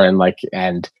foreign,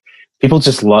 and people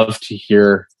just love to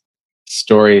hear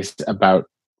stories about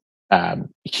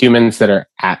humans that are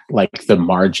at, like, the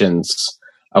margins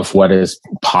of what is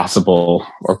possible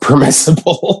or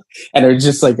permissible, and are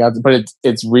just like, but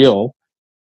it's real,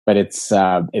 but it's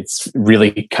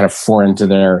really kind of foreign to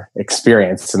their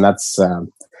experience. And that's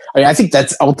I think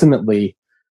that's ultimately,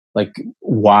 like,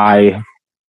 why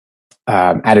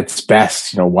at its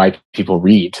best, why people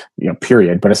read,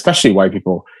 period, but especially why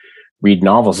people read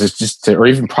novels is just to, or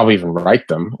even probably even write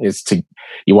them, is to,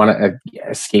 you want to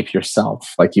escape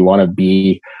yourself. Like, I want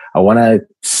to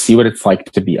see what it's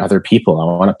like to be other people. I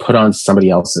want to put on somebody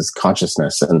else's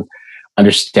consciousness and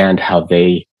understand how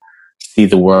they see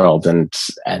the world. And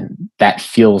that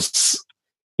feels,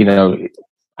 I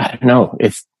don't know,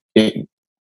 it's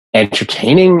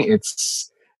entertaining.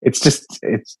 It's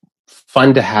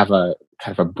fun to have a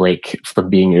kind of a break from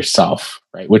being yourself,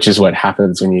 right? Which is what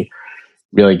happens when you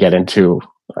really get into,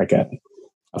 like, a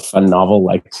fun novel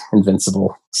like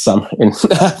Invincible Summer.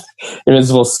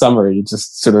 Invincible Summer, you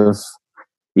just sort of,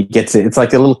 you get to, it's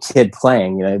like a little kid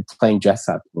playing dress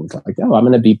up. It's like, oh, I'm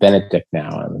going to be Benedict now.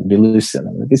 I'm going to be Lucien.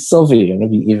 I'm going to be Sylvie. I'm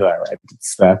going to be Eva. Right?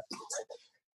 It's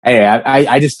anyway,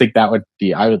 I just think that would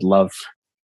be, I would love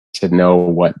to know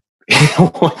what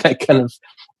what that kind of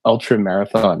ultra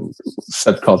marathon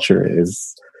subculture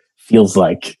feels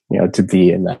like, to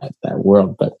be in that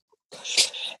world. But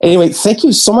anyway, thank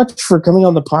you so much for coming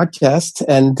on the podcast,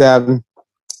 and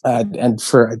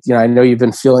for, I know you've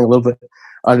been feeling a little bit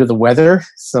under the weather,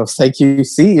 so thank you.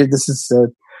 See, this is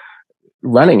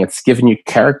running. It's giving you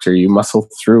character. You muscle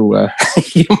through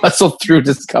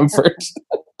discomfort.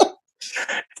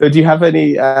 So, do you have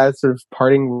any sort of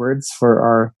parting words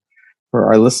for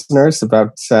our listeners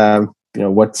about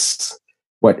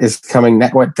what is coming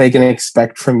next, what they can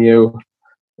expect from you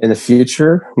in the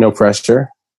future? No pressure.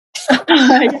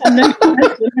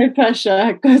 No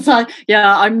pressure, because I'm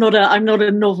not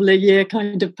a novel a year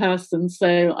kind of person,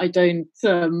 so I don't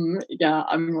I'm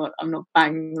not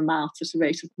banging them out at a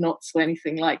rate of knots or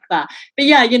anything like that. But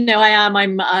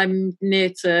I'm near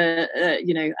to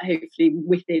hopefully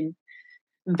within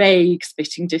vague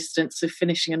spitting distance of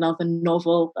finishing another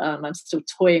novel. I'm still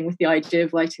toying with the idea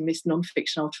of writing this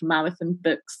non-fiction ultramarathon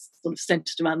books, sort of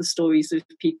centered around the stories of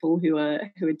people who are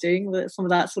doing some of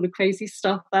that sort of crazy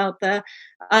stuff out there.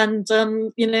 And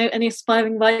any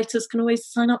aspiring writers can always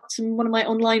sign up to one of my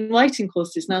online writing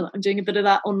courses now that I'm doing a bit of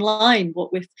that online,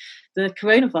 what with the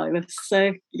coronavirus.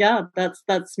 So yeah,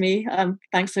 that's me.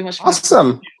 Thanks so much for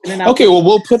awesome. Okay, well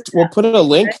we'll put a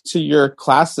link to your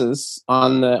classes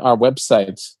on our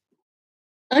website.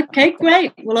 Okay,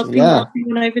 great. Well, I'll ping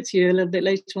one over to you a little bit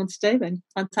later on today then.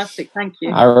 Fantastic. Thank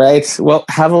you. All right. Well,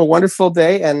 have a wonderful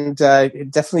day. And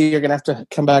definitely you're going to have to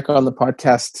come back on the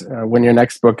podcast when your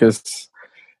next book is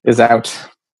out.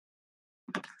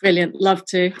 Brilliant. Love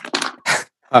to.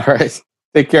 All right.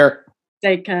 Take care.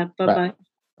 Take care. Bye-bye.